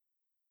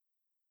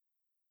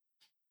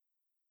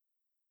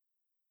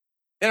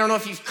 I don't know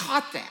if you've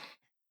caught that.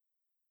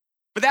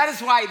 But that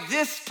is why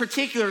this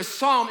particular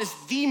psalm is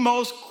the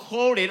most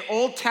quoted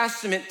Old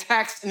Testament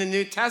text in the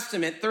New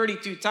Testament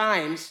 32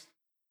 times.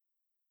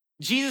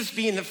 Jesus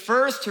being the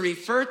first to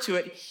refer to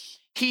it,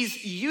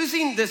 he's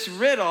using this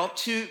riddle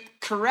to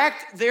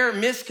correct their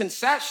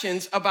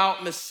misconceptions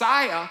about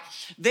Messiah.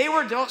 They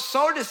were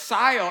so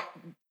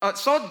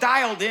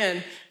dialed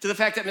in to the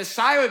fact that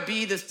Messiah would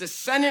be this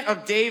descendant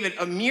of David,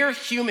 a mere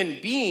human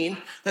being,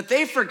 that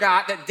they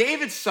forgot that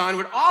David's son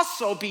would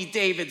also be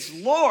David's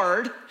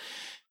Lord,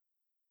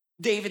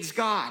 David's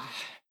God.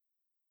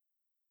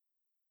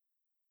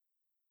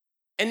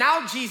 And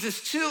now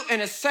Jesus, too,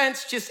 in a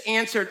sense, just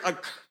answered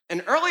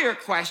an earlier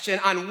question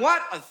on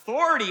what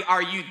authority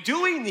are you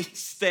doing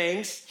these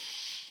things?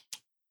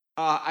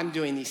 I'm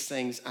doing these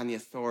things on the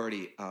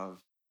authority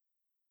of,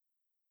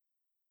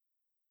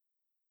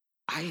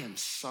 I am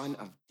son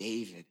of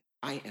David.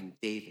 I am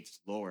David's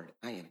Lord.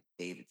 I am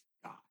David's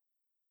God.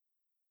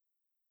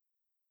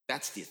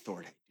 That's the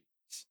authority I do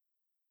this.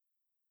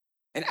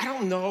 And I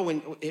don't know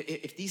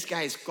if these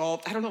guys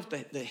gulped. I don't know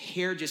if the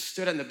hair just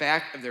stood on the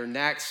back of their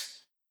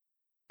necks.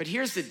 But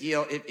here's the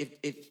deal.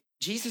 If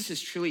Jesus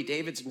is truly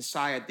David's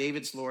Messiah,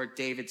 David's Lord,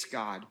 David's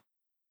God,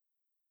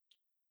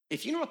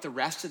 if you know what the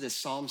rest of this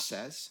psalm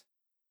says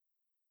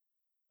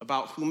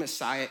about who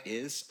Messiah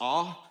is,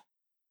 all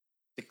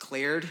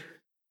declared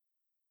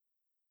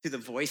through the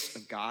voice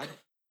of God.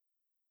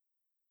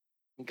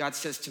 And God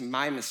says to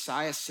my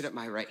Messiah, sit at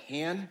my right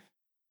hand.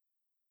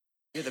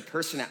 You're the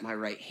person at my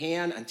right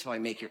hand until I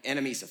make your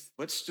enemies a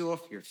footstool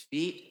for your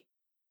feet.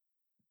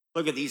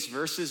 Look at these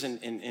verses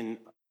in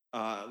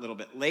a little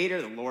bit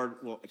later. The Lord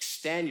will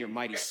extend your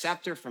mighty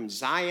scepter from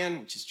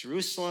Zion, which is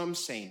Jerusalem,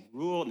 saying,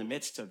 rule in the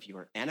midst of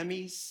your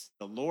enemies.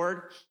 The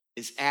Lord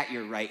is at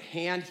your right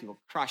hand. He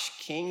will crush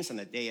kings on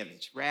the day of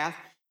his wrath.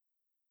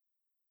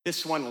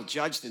 This one will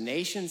judge the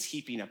nations,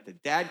 heaping up the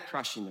dead,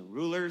 crushing the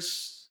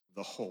rulers of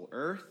the whole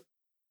earth.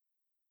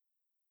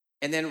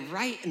 And then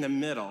right in the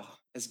middle,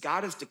 as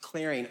God is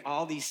declaring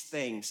all these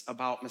things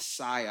about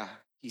Messiah,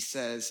 he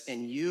says,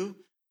 and you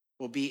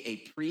will be a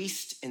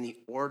priest in the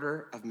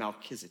order of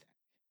Melchizedek.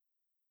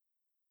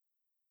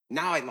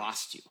 Now I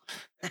lost you.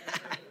 But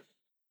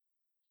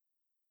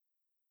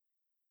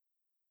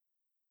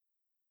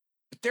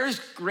there's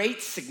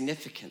great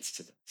significance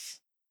to this,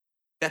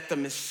 that the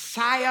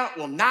Messiah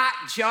will not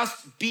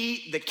just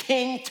be the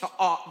king to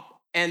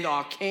end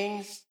all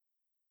kings.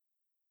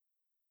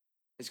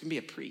 He's going to be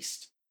a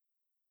priest.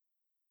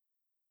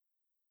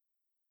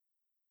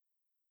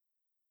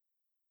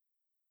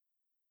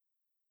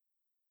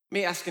 Let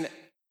me ask an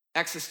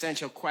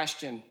existential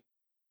question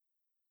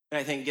that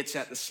I think gets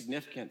at the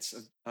significance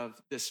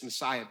of this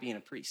Messiah being a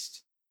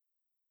priest.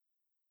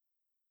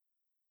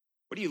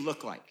 What do you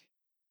look like?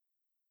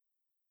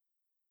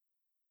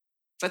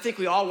 So I think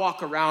we all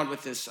walk around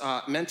with this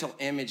mental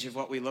image of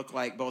what we look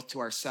like, both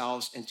to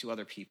ourselves and to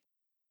other people.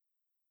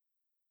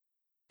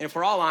 And if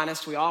we're all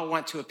honest, we all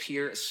want to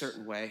appear a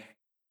certain way.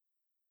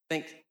 I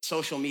think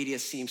social media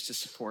seems to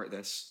support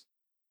this.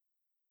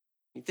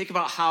 You think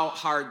about how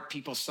hard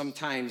people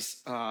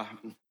sometimes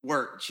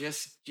work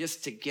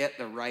just to get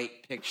the right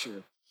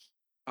picture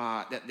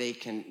that they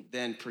can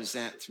then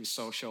present through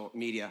social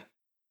media.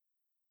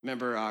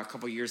 Remember a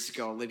couple years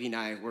ago, Libby and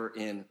I were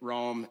in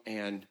Rome,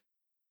 and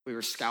we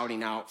were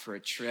scouting out for a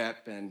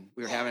trip, and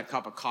we were having a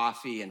cup of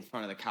coffee in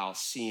front of the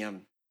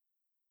Colosseum.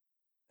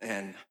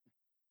 And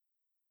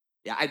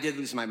yeah, I did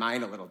lose my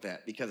mind a little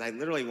bit because I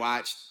literally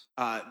watched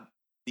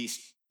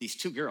these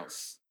two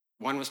girls.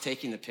 One was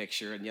taking the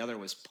picture and the other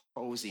was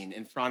posing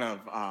in front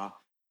of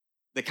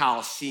the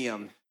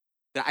Colosseum.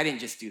 I didn't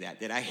just do that,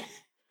 did I?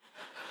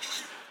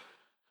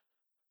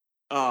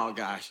 Oh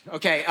gosh.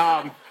 Okay.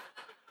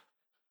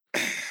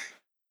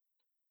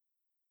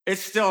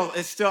 It's still,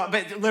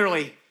 but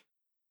literally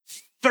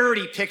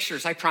 30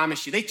 pictures, I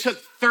promise you. They took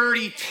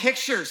 30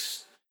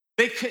 pictures.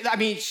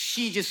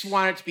 She just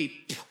wanted to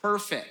be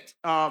perfect.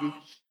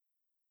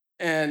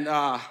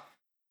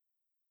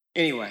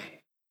 Anyway.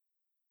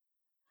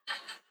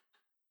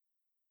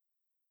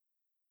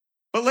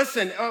 But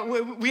listen,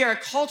 we are a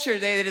culture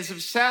today that is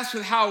obsessed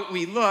with how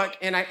we look,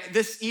 and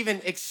this even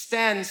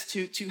extends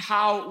to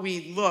how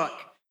we look,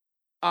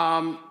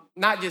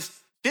 not just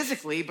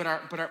physically, but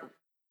our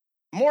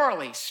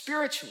morally,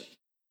 spiritually.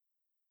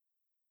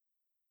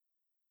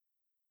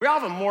 We all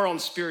have a moral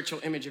and spiritual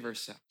image of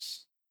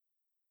ourselves.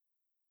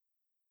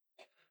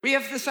 We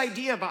have this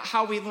idea about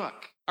how we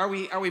look. Are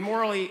we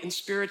morally and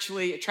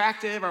spiritually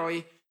attractive? Are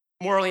we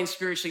morally and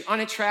spiritually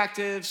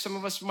unattractive? Some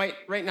of us might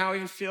right now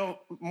even feel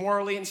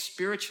morally and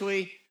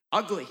spiritually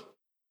ugly.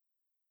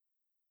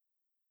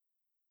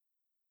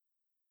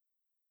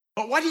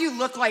 But what do you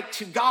look like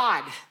to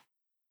God?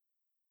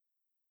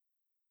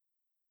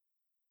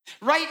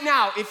 Right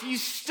now, if you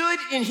stood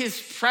in his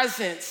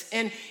presence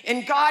and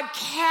God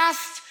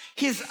cast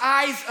his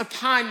eyes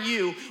upon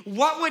you,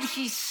 what would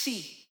he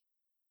see?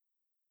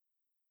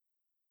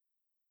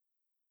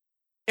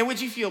 And would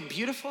you feel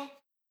beautiful?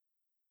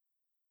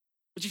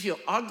 Would you feel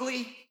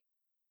ugly?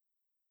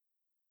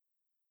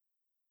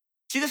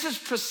 See, this is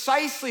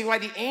precisely why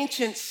the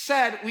ancients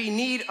said we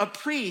need a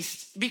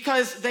priest,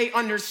 because they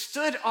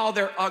understood all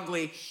their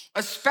ugly,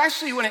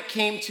 especially when it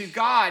came to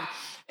God.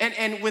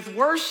 And with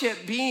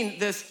worship being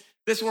this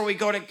where we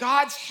go to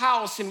God's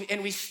house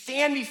and we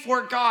stand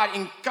before God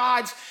in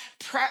God's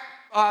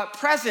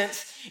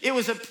presence, it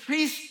was a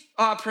priest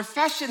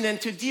profession then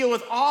to deal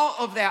with all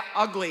of that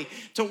ugly,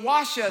 to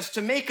wash us,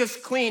 to make us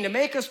clean, to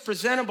make us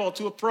presentable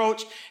to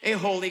approach a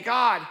holy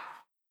God.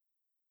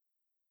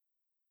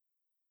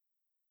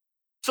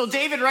 So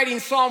David writing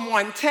Psalm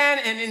 110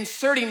 and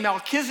inserting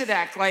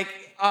Melchizedek,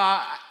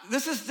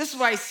 this is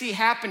what I see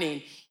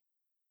happening.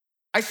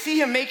 I see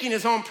him making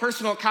his own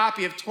personal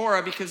copy of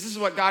Torah, because this is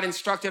what God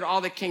instructed all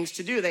the kings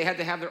to do. They had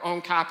to have their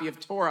own copy of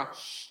Torah.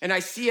 And I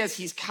see as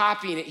he's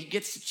copying it, he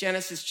gets to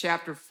Genesis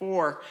chapter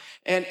 4,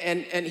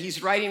 and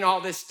he's writing all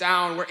this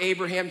down where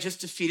Abraham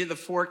just defeated the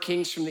 4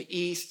 kings from the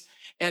east.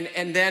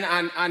 And then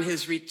on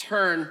his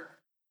return,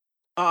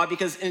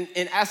 because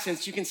in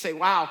essence, you can say,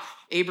 wow,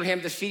 Abraham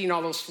defeating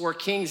all those 4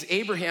 kings.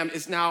 Abraham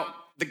is now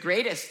the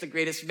greatest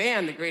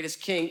man, the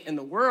greatest king in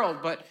the world.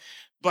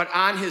 But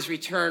on his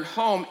return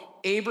home,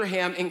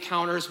 Abraham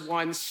encounters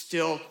one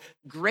still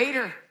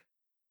greater.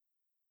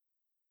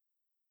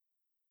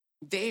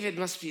 David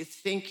must be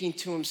thinking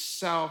to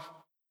himself,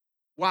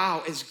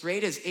 wow, as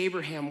great as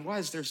Abraham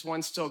was, there's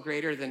one still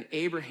greater than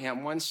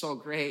Abraham, one so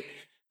great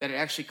that it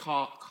actually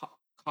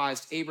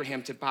caused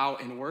Abraham to bow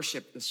and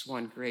worship this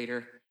one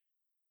greater.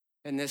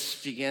 And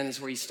this begins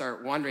where you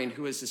start wondering,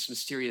 who is this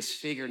mysterious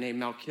figure named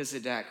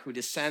Melchizedek, who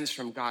descends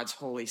from God's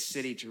holy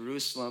city,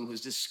 Jerusalem, who's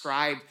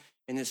described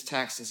in this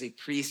text as a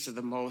priest of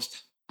the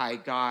Most High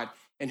God,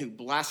 and who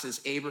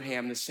blesses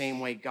Abraham the same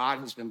way God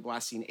has been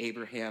blessing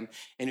Abraham,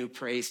 and who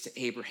prays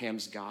to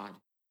Abraham's God.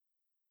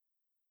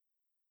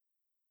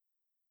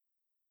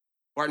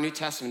 Our New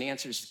Testament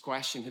answers the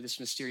question who this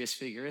mysterious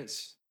figure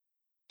is.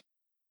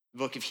 The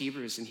book of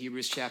Hebrews, in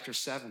Hebrews chapter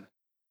 7,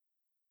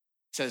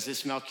 says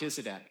this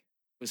Melchizedek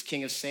was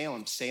king of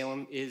Salem.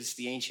 Salem is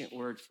the ancient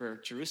word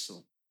for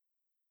Jerusalem.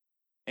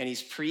 And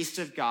he's priest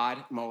of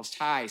God Most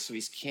High. So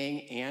he's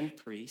king and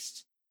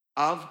priest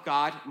of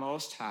God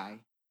Most High.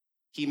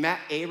 He met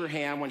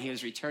Abraham when he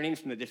was returning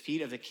from the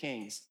defeat of the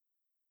kings,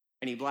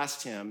 and he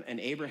blessed him. And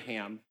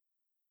Abraham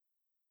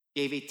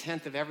gave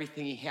 1/10 of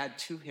everything he had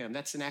to him.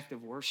 That's an act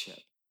of worship.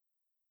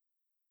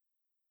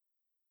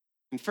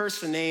 And first,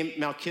 the name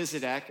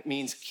Melchizedek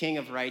means king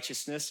of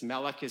righteousness.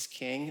 Melech is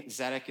king,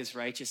 Zedek is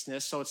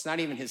righteousness. So it's not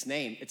even his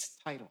name, it's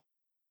a title.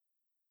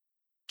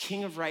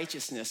 King of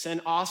righteousness.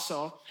 And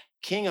also,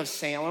 king of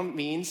Salem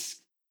means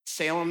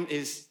Salem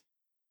is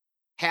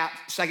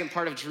second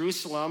part of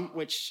Jerusalem,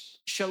 which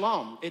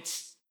shalom. It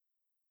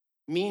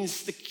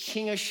means the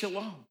king of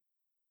shalom.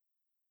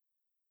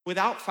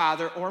 Without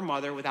father or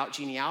mother, without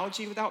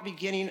genealogy, without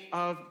beginning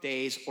of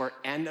days or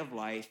end of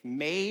life,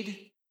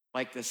 made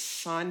like the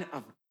Son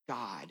of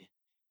God,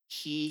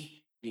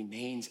 he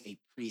remains a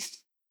priest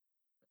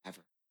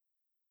forever.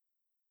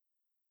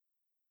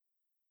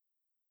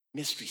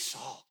 Mystery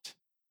solved.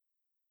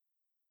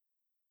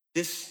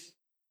 This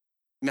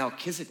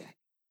Melchizedek,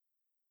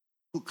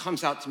 who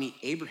comes out to meet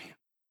Abraham,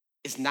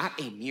 is not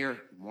a mere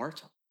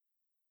mortal.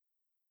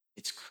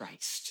 It's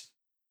Christ,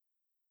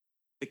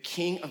 the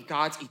King of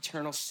God's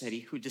eternal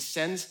city, who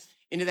descends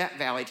into that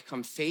valley to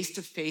come face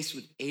to face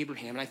with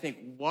Abraham. And I think,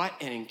 what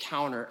an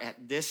encounter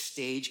at this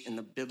stage in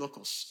the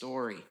biblical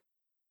story.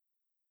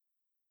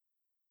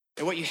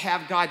 And what you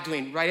have God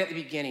doing right at the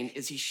beginning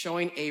is he's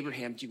showing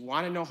Abraham, do you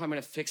want to know how I'm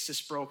going to fix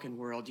this broken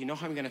world? Do you know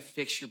how I'm going to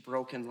fix your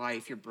broken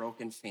life, your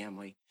broken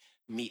family?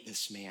 Meet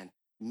this man.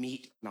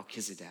 Meet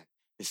Melchizedek,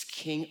 this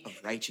king of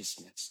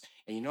righteousness.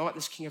 And you know what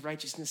this king of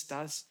righteousness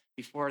does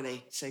before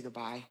they say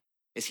goodbye?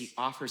 Is he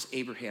offers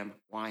Abraham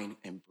wine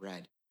and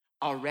bread.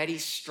 Already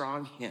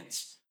strong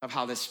hints of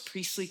how this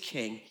priestly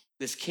king,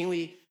 this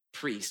kingly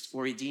priest,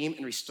 will redeem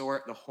and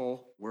restore the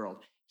whole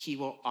world. He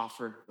will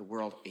offer the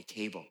world a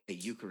table, a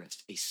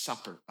Eucharist, a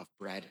supper of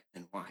bread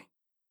and wine.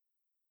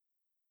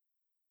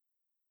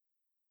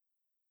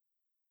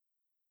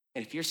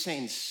 And if you're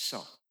saying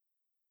so,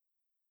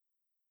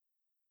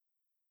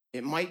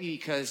 it might be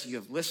because you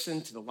have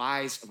listened to the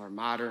lies of our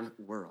modern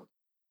world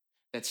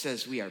that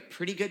says we are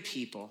pretty good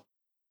people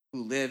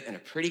who live in a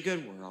pretty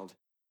good world.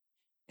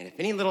 And if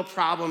any little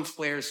problem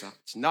flares up,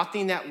 it's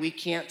nothing that we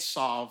can't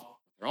solve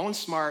with our own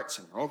smarts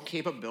and our own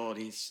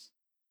capabilities.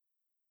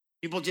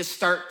 People just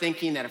start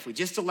thinking that if we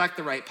just elect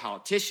the right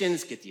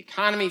politicians, get the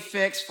economy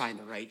fixed, find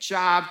the right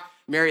job,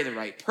 marry the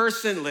right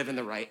person, live in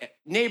the right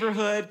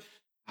neighborhood,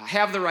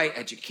 have the right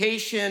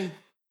education,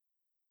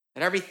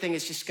 that everything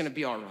is just going to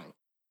be all right.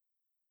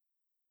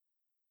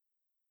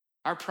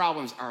 Our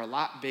problems are a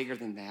lot bigger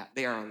than that.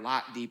 They are a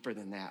lot deeper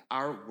than that.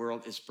 Our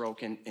world is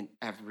broken in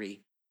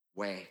every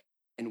way.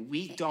 And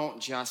we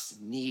don't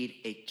just need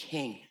a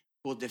king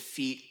who will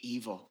defeat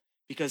evil.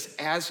 Because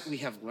as we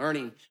have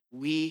learning,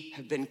 we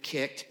have been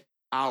kicked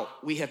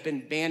out. We have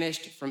been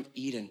banished from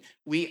Eden.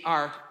 We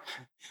are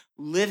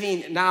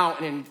living now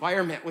in an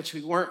environment which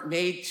we weren't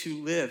made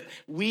to live.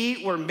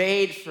 We were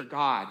made for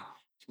God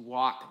to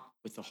walk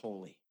with the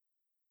holy.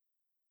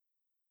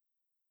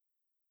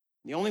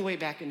 The only way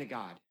back into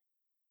God,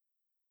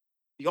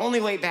 the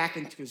only way back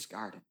into his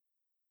garden,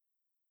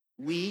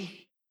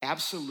 we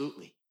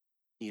absolutely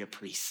need a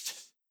priest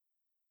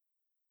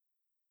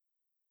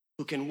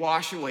who can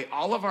wash away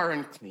all of our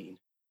unclean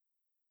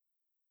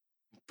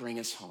and bring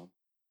us home.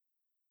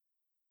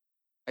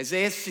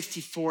 Isaiah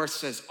 64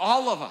 says,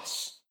 all of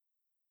us,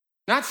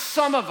 not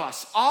some of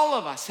us, all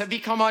of us have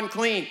become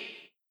unclean.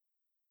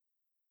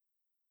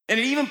 And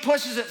it even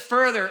pushes it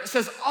further. It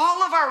says,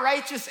 all of our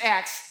righteous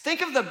acts,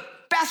 think of the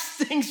best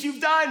things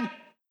you've done,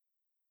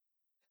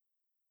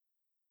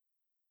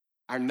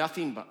 are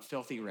nothing but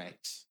filthy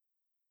rags.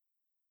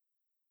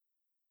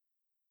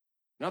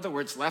 In other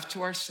words, left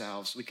to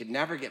ourselves, we could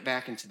never get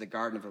back into the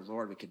garden of the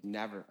Lord. We could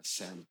never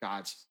ascend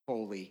God's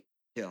holy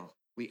hill.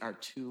 We are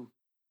too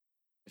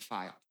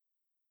defiled.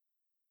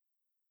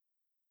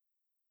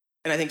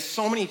 And I think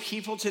so many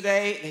people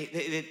today,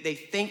 they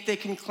think they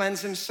can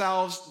cleanse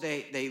themselves.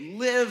 They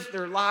live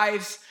their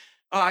lives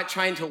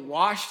trying to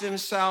wash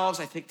themselves.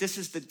 I think this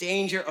is the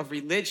danger of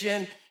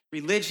religion.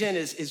 Religion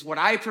is what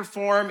I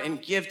perform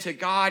and give to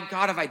God.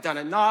 God, have I done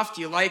enough?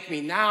 Do you like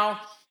me now?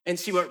 And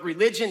see what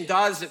religion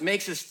does, it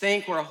makes us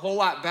think we're a whole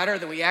lot better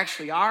than we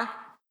actually are.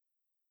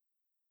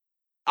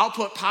 I'll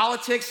put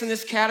politics in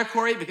this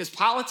category because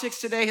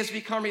politics today has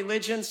become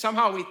religion.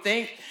 Somehow we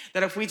think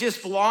that if we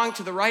just belong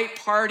to the right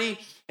party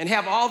and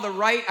have all the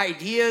right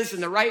ideas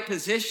and the right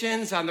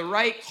positions on the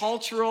right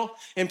cultural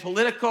and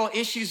political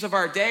issues of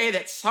our day,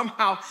 that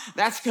somehow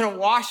that's gonna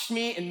wash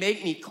me and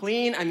make me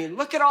clean. I mean,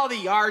 look at all the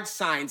yard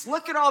signs.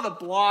 Look at all the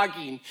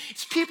blogging.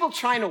 It's people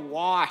trying to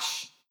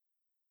wash.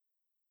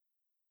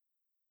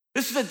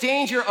 This is the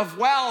danger of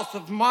wealth,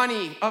 of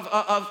money,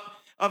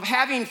 of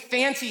having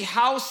fancy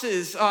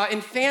houses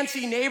in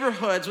fancy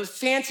neighborhoods with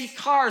fancy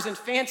cars and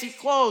fancy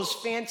clothes,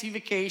 fancy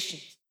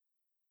vacations.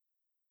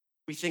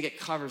 We think it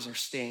covers our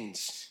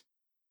stains.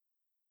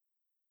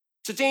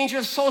 It's a danger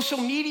of social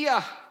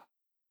media.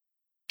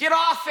 Get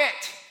off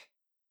it.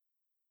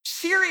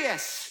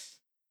 Serious.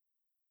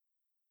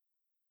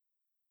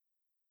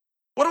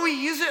 What do we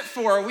use it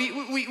for?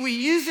 We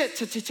use it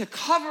to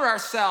cover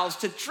ourselves,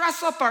 to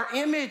dress up our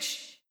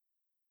image,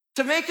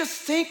 to make us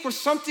think we're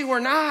something we're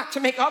not, to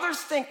make others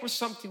think we're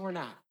something we're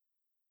not.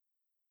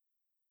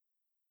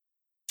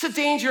 It's the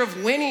danger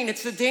of winning.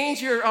 It's the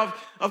danger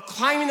of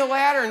climbing the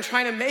ladder and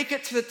trying to make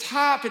it to the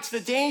top. It's the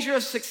danger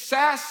of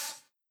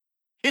success.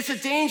 It's a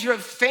danger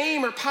of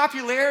fame or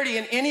popularity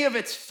in any of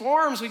its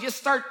forms. We just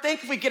start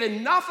thinking if we get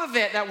enough of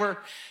it that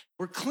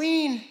we're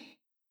clean. And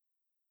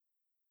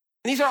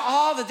these are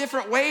all the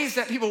different ways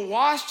that people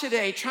wash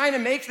today, trying to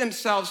make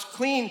themselves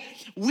clean.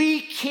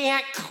 We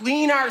can't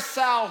clean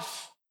ourselves.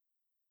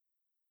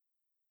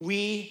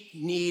 We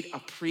need a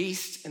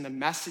priest, and the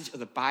message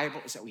of the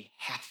Bible is that we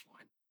have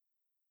one.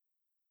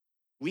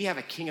 We have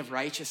a King of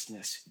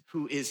righteousness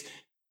who is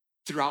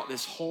throughout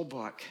this whole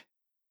book,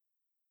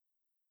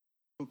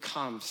 who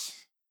comes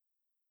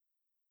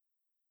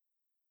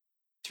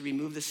to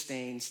remove the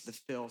stains, the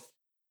filth,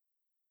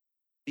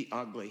 the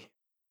ugly.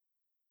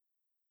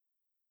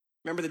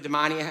 Remember the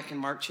demoniac in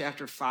Mark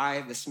chapter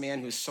 5, this man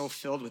who's so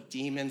filled with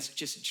demons,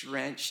 just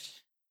drenched,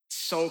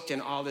 soaked in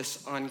all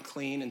this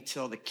unclean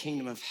until the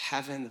kingdom of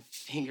heaven, the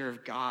finger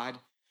of God,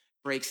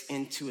 breaks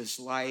into his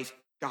life.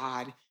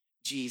 God,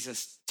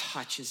 Jesus,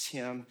 touches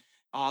him.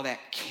 All that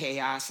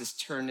chaos is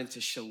turned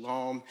into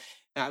shalom.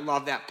 And I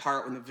love that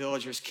part when the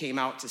villagers came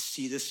out to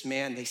see this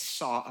man. They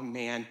saw a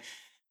man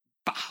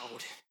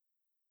bowed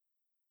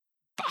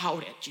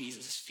at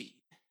Jesus' feet.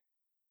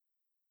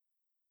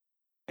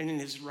 And in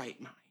his right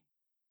mind,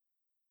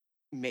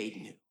 made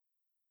new.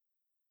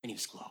 And he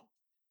was clothed.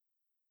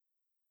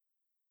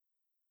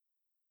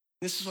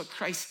 This is what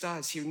Christ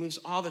does. He removes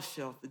all the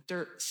filth, the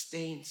dirt, the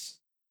stains.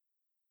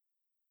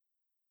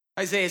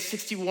 Isaiah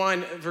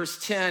 61, verse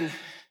 10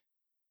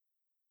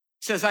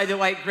 says, I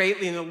delight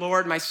greatly in the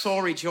Lord. My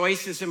soul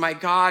rejoices in my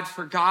God,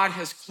 for God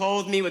has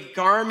clothed me with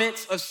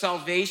garments of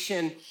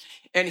salvation,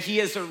 and he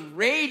has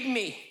arrayed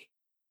me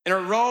in a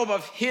robe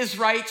of his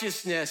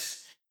righteousness.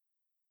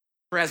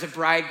 For as a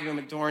bridegroom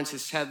adorns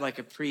his head like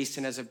a priest,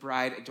 and as a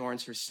bride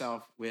adorns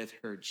herself with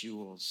her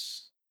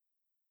jewels.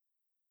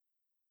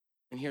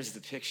 And here's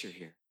the picture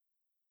here.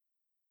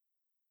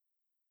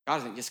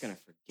 God isn't just going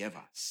to forgive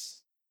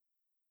us.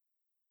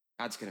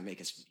 God's going to make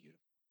us beautiful.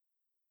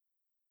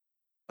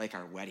 Like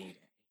our wedding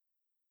day.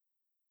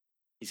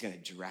 He's going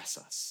to dress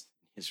us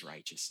in his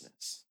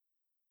righteousness.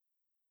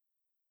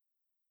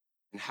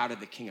 And how did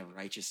the King of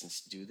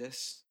righteousness do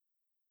this?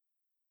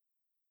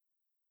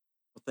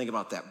 Well, think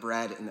about that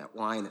bread and that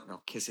wine that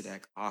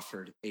Melchizedek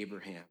offered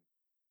Abraham.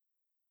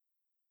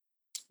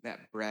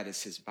 That bread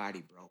is his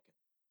body broken.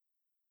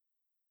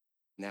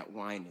 And that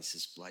wine is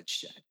his blood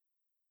shed.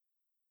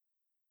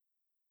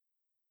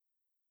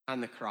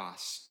 On the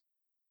cross,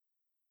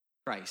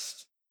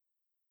 Christ,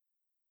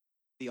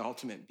 the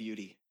ultimate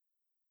beauty,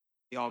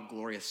 the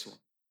all-glorious one,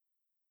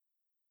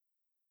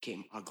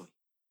 became ugly.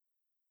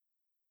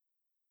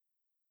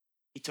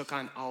 He took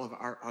on all of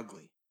our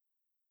ugly.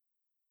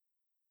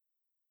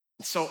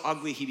 And so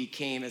ugly he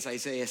became, as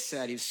Isaiah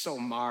said, he was so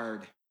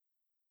marred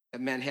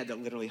that men had to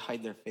literally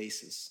hide their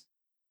faces.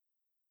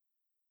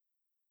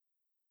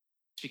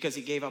 It's because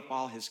he gave up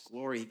all his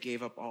glory, he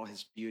gave up all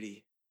his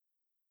beauty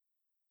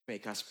to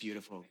make us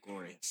beautiful and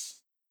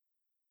glorious.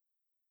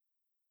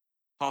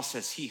 Paul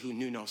says, he who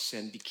knew no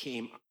sin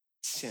became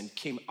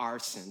our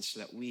sin so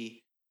that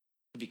we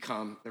could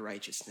become the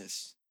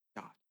righteousness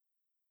of God.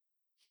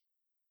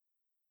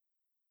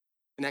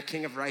 And that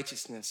King of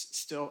righteousness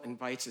still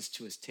invites us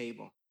to his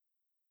table.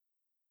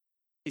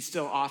 He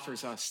still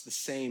offers us the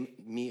same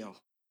meal,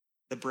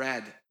 the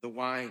bread, the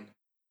wine.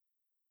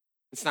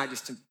 It's not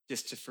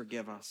just to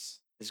forgive us,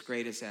 as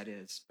great as that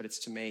is, but it's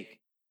to make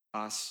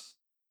us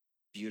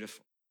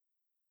beautiful.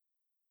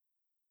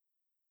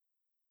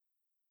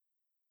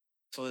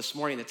 So this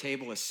morning, the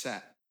table is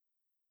set.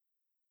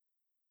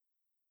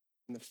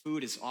 And the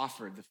food is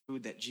offered, the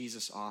food that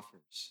Jesus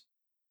offers.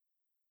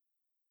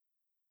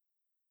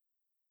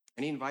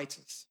 And he invites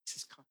us. He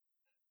says,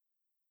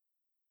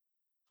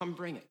 come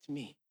bring it to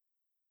me.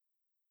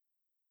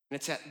 And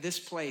it's at this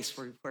place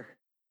where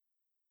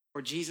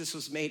Jesus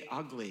was made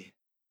ugly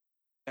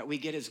that we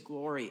get his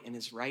glory and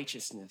his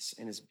righteousness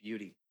and his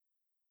beauty.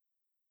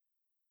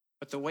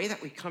 But the way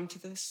that we come to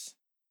this,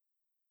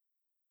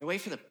 the way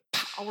for the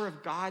power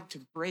of God to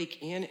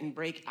break in and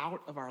break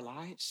out of our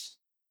lives,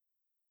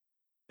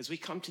 is we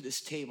come to this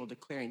table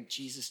declaring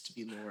Jesus to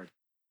be Lord.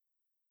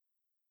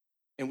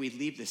 And we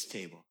leave this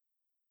table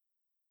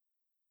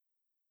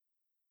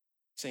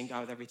saying,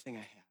 God, with everything I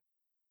have,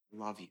 I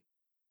love you.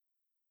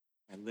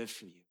 I live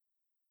for you.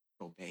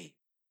 Obey you.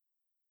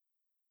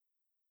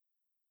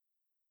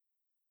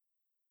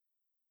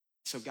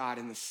 So God,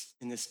 in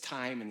this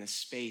time, in this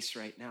space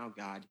right now,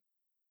 God,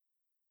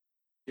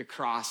 your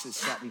cross is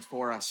set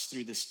before us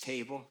through this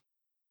table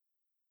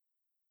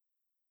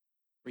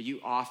where you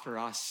offer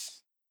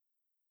us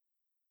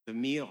the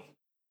meal.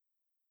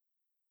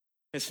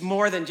 It's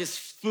more than just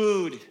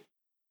food.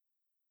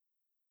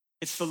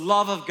 It's the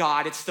love of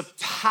God. It's the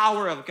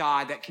power of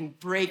God that can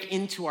break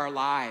into our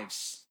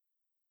lives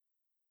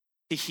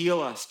to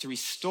heal us, to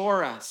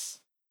restore us,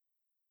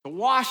 to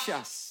wash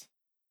us,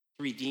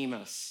 to redeem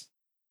us,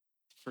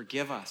 to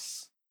forgive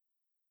us,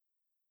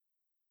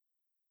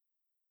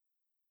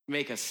 to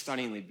make us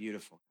stunningly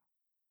beautiful.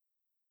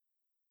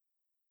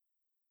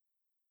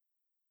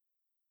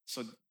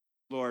 So,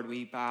 Lord,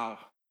 we bow,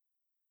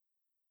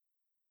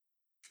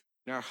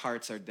 and our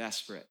hearts are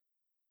desperate.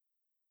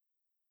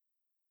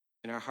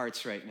 And our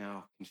hearts right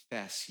now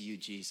confess you,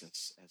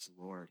 Jesus, as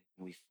Lord,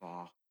 and we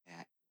fall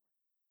at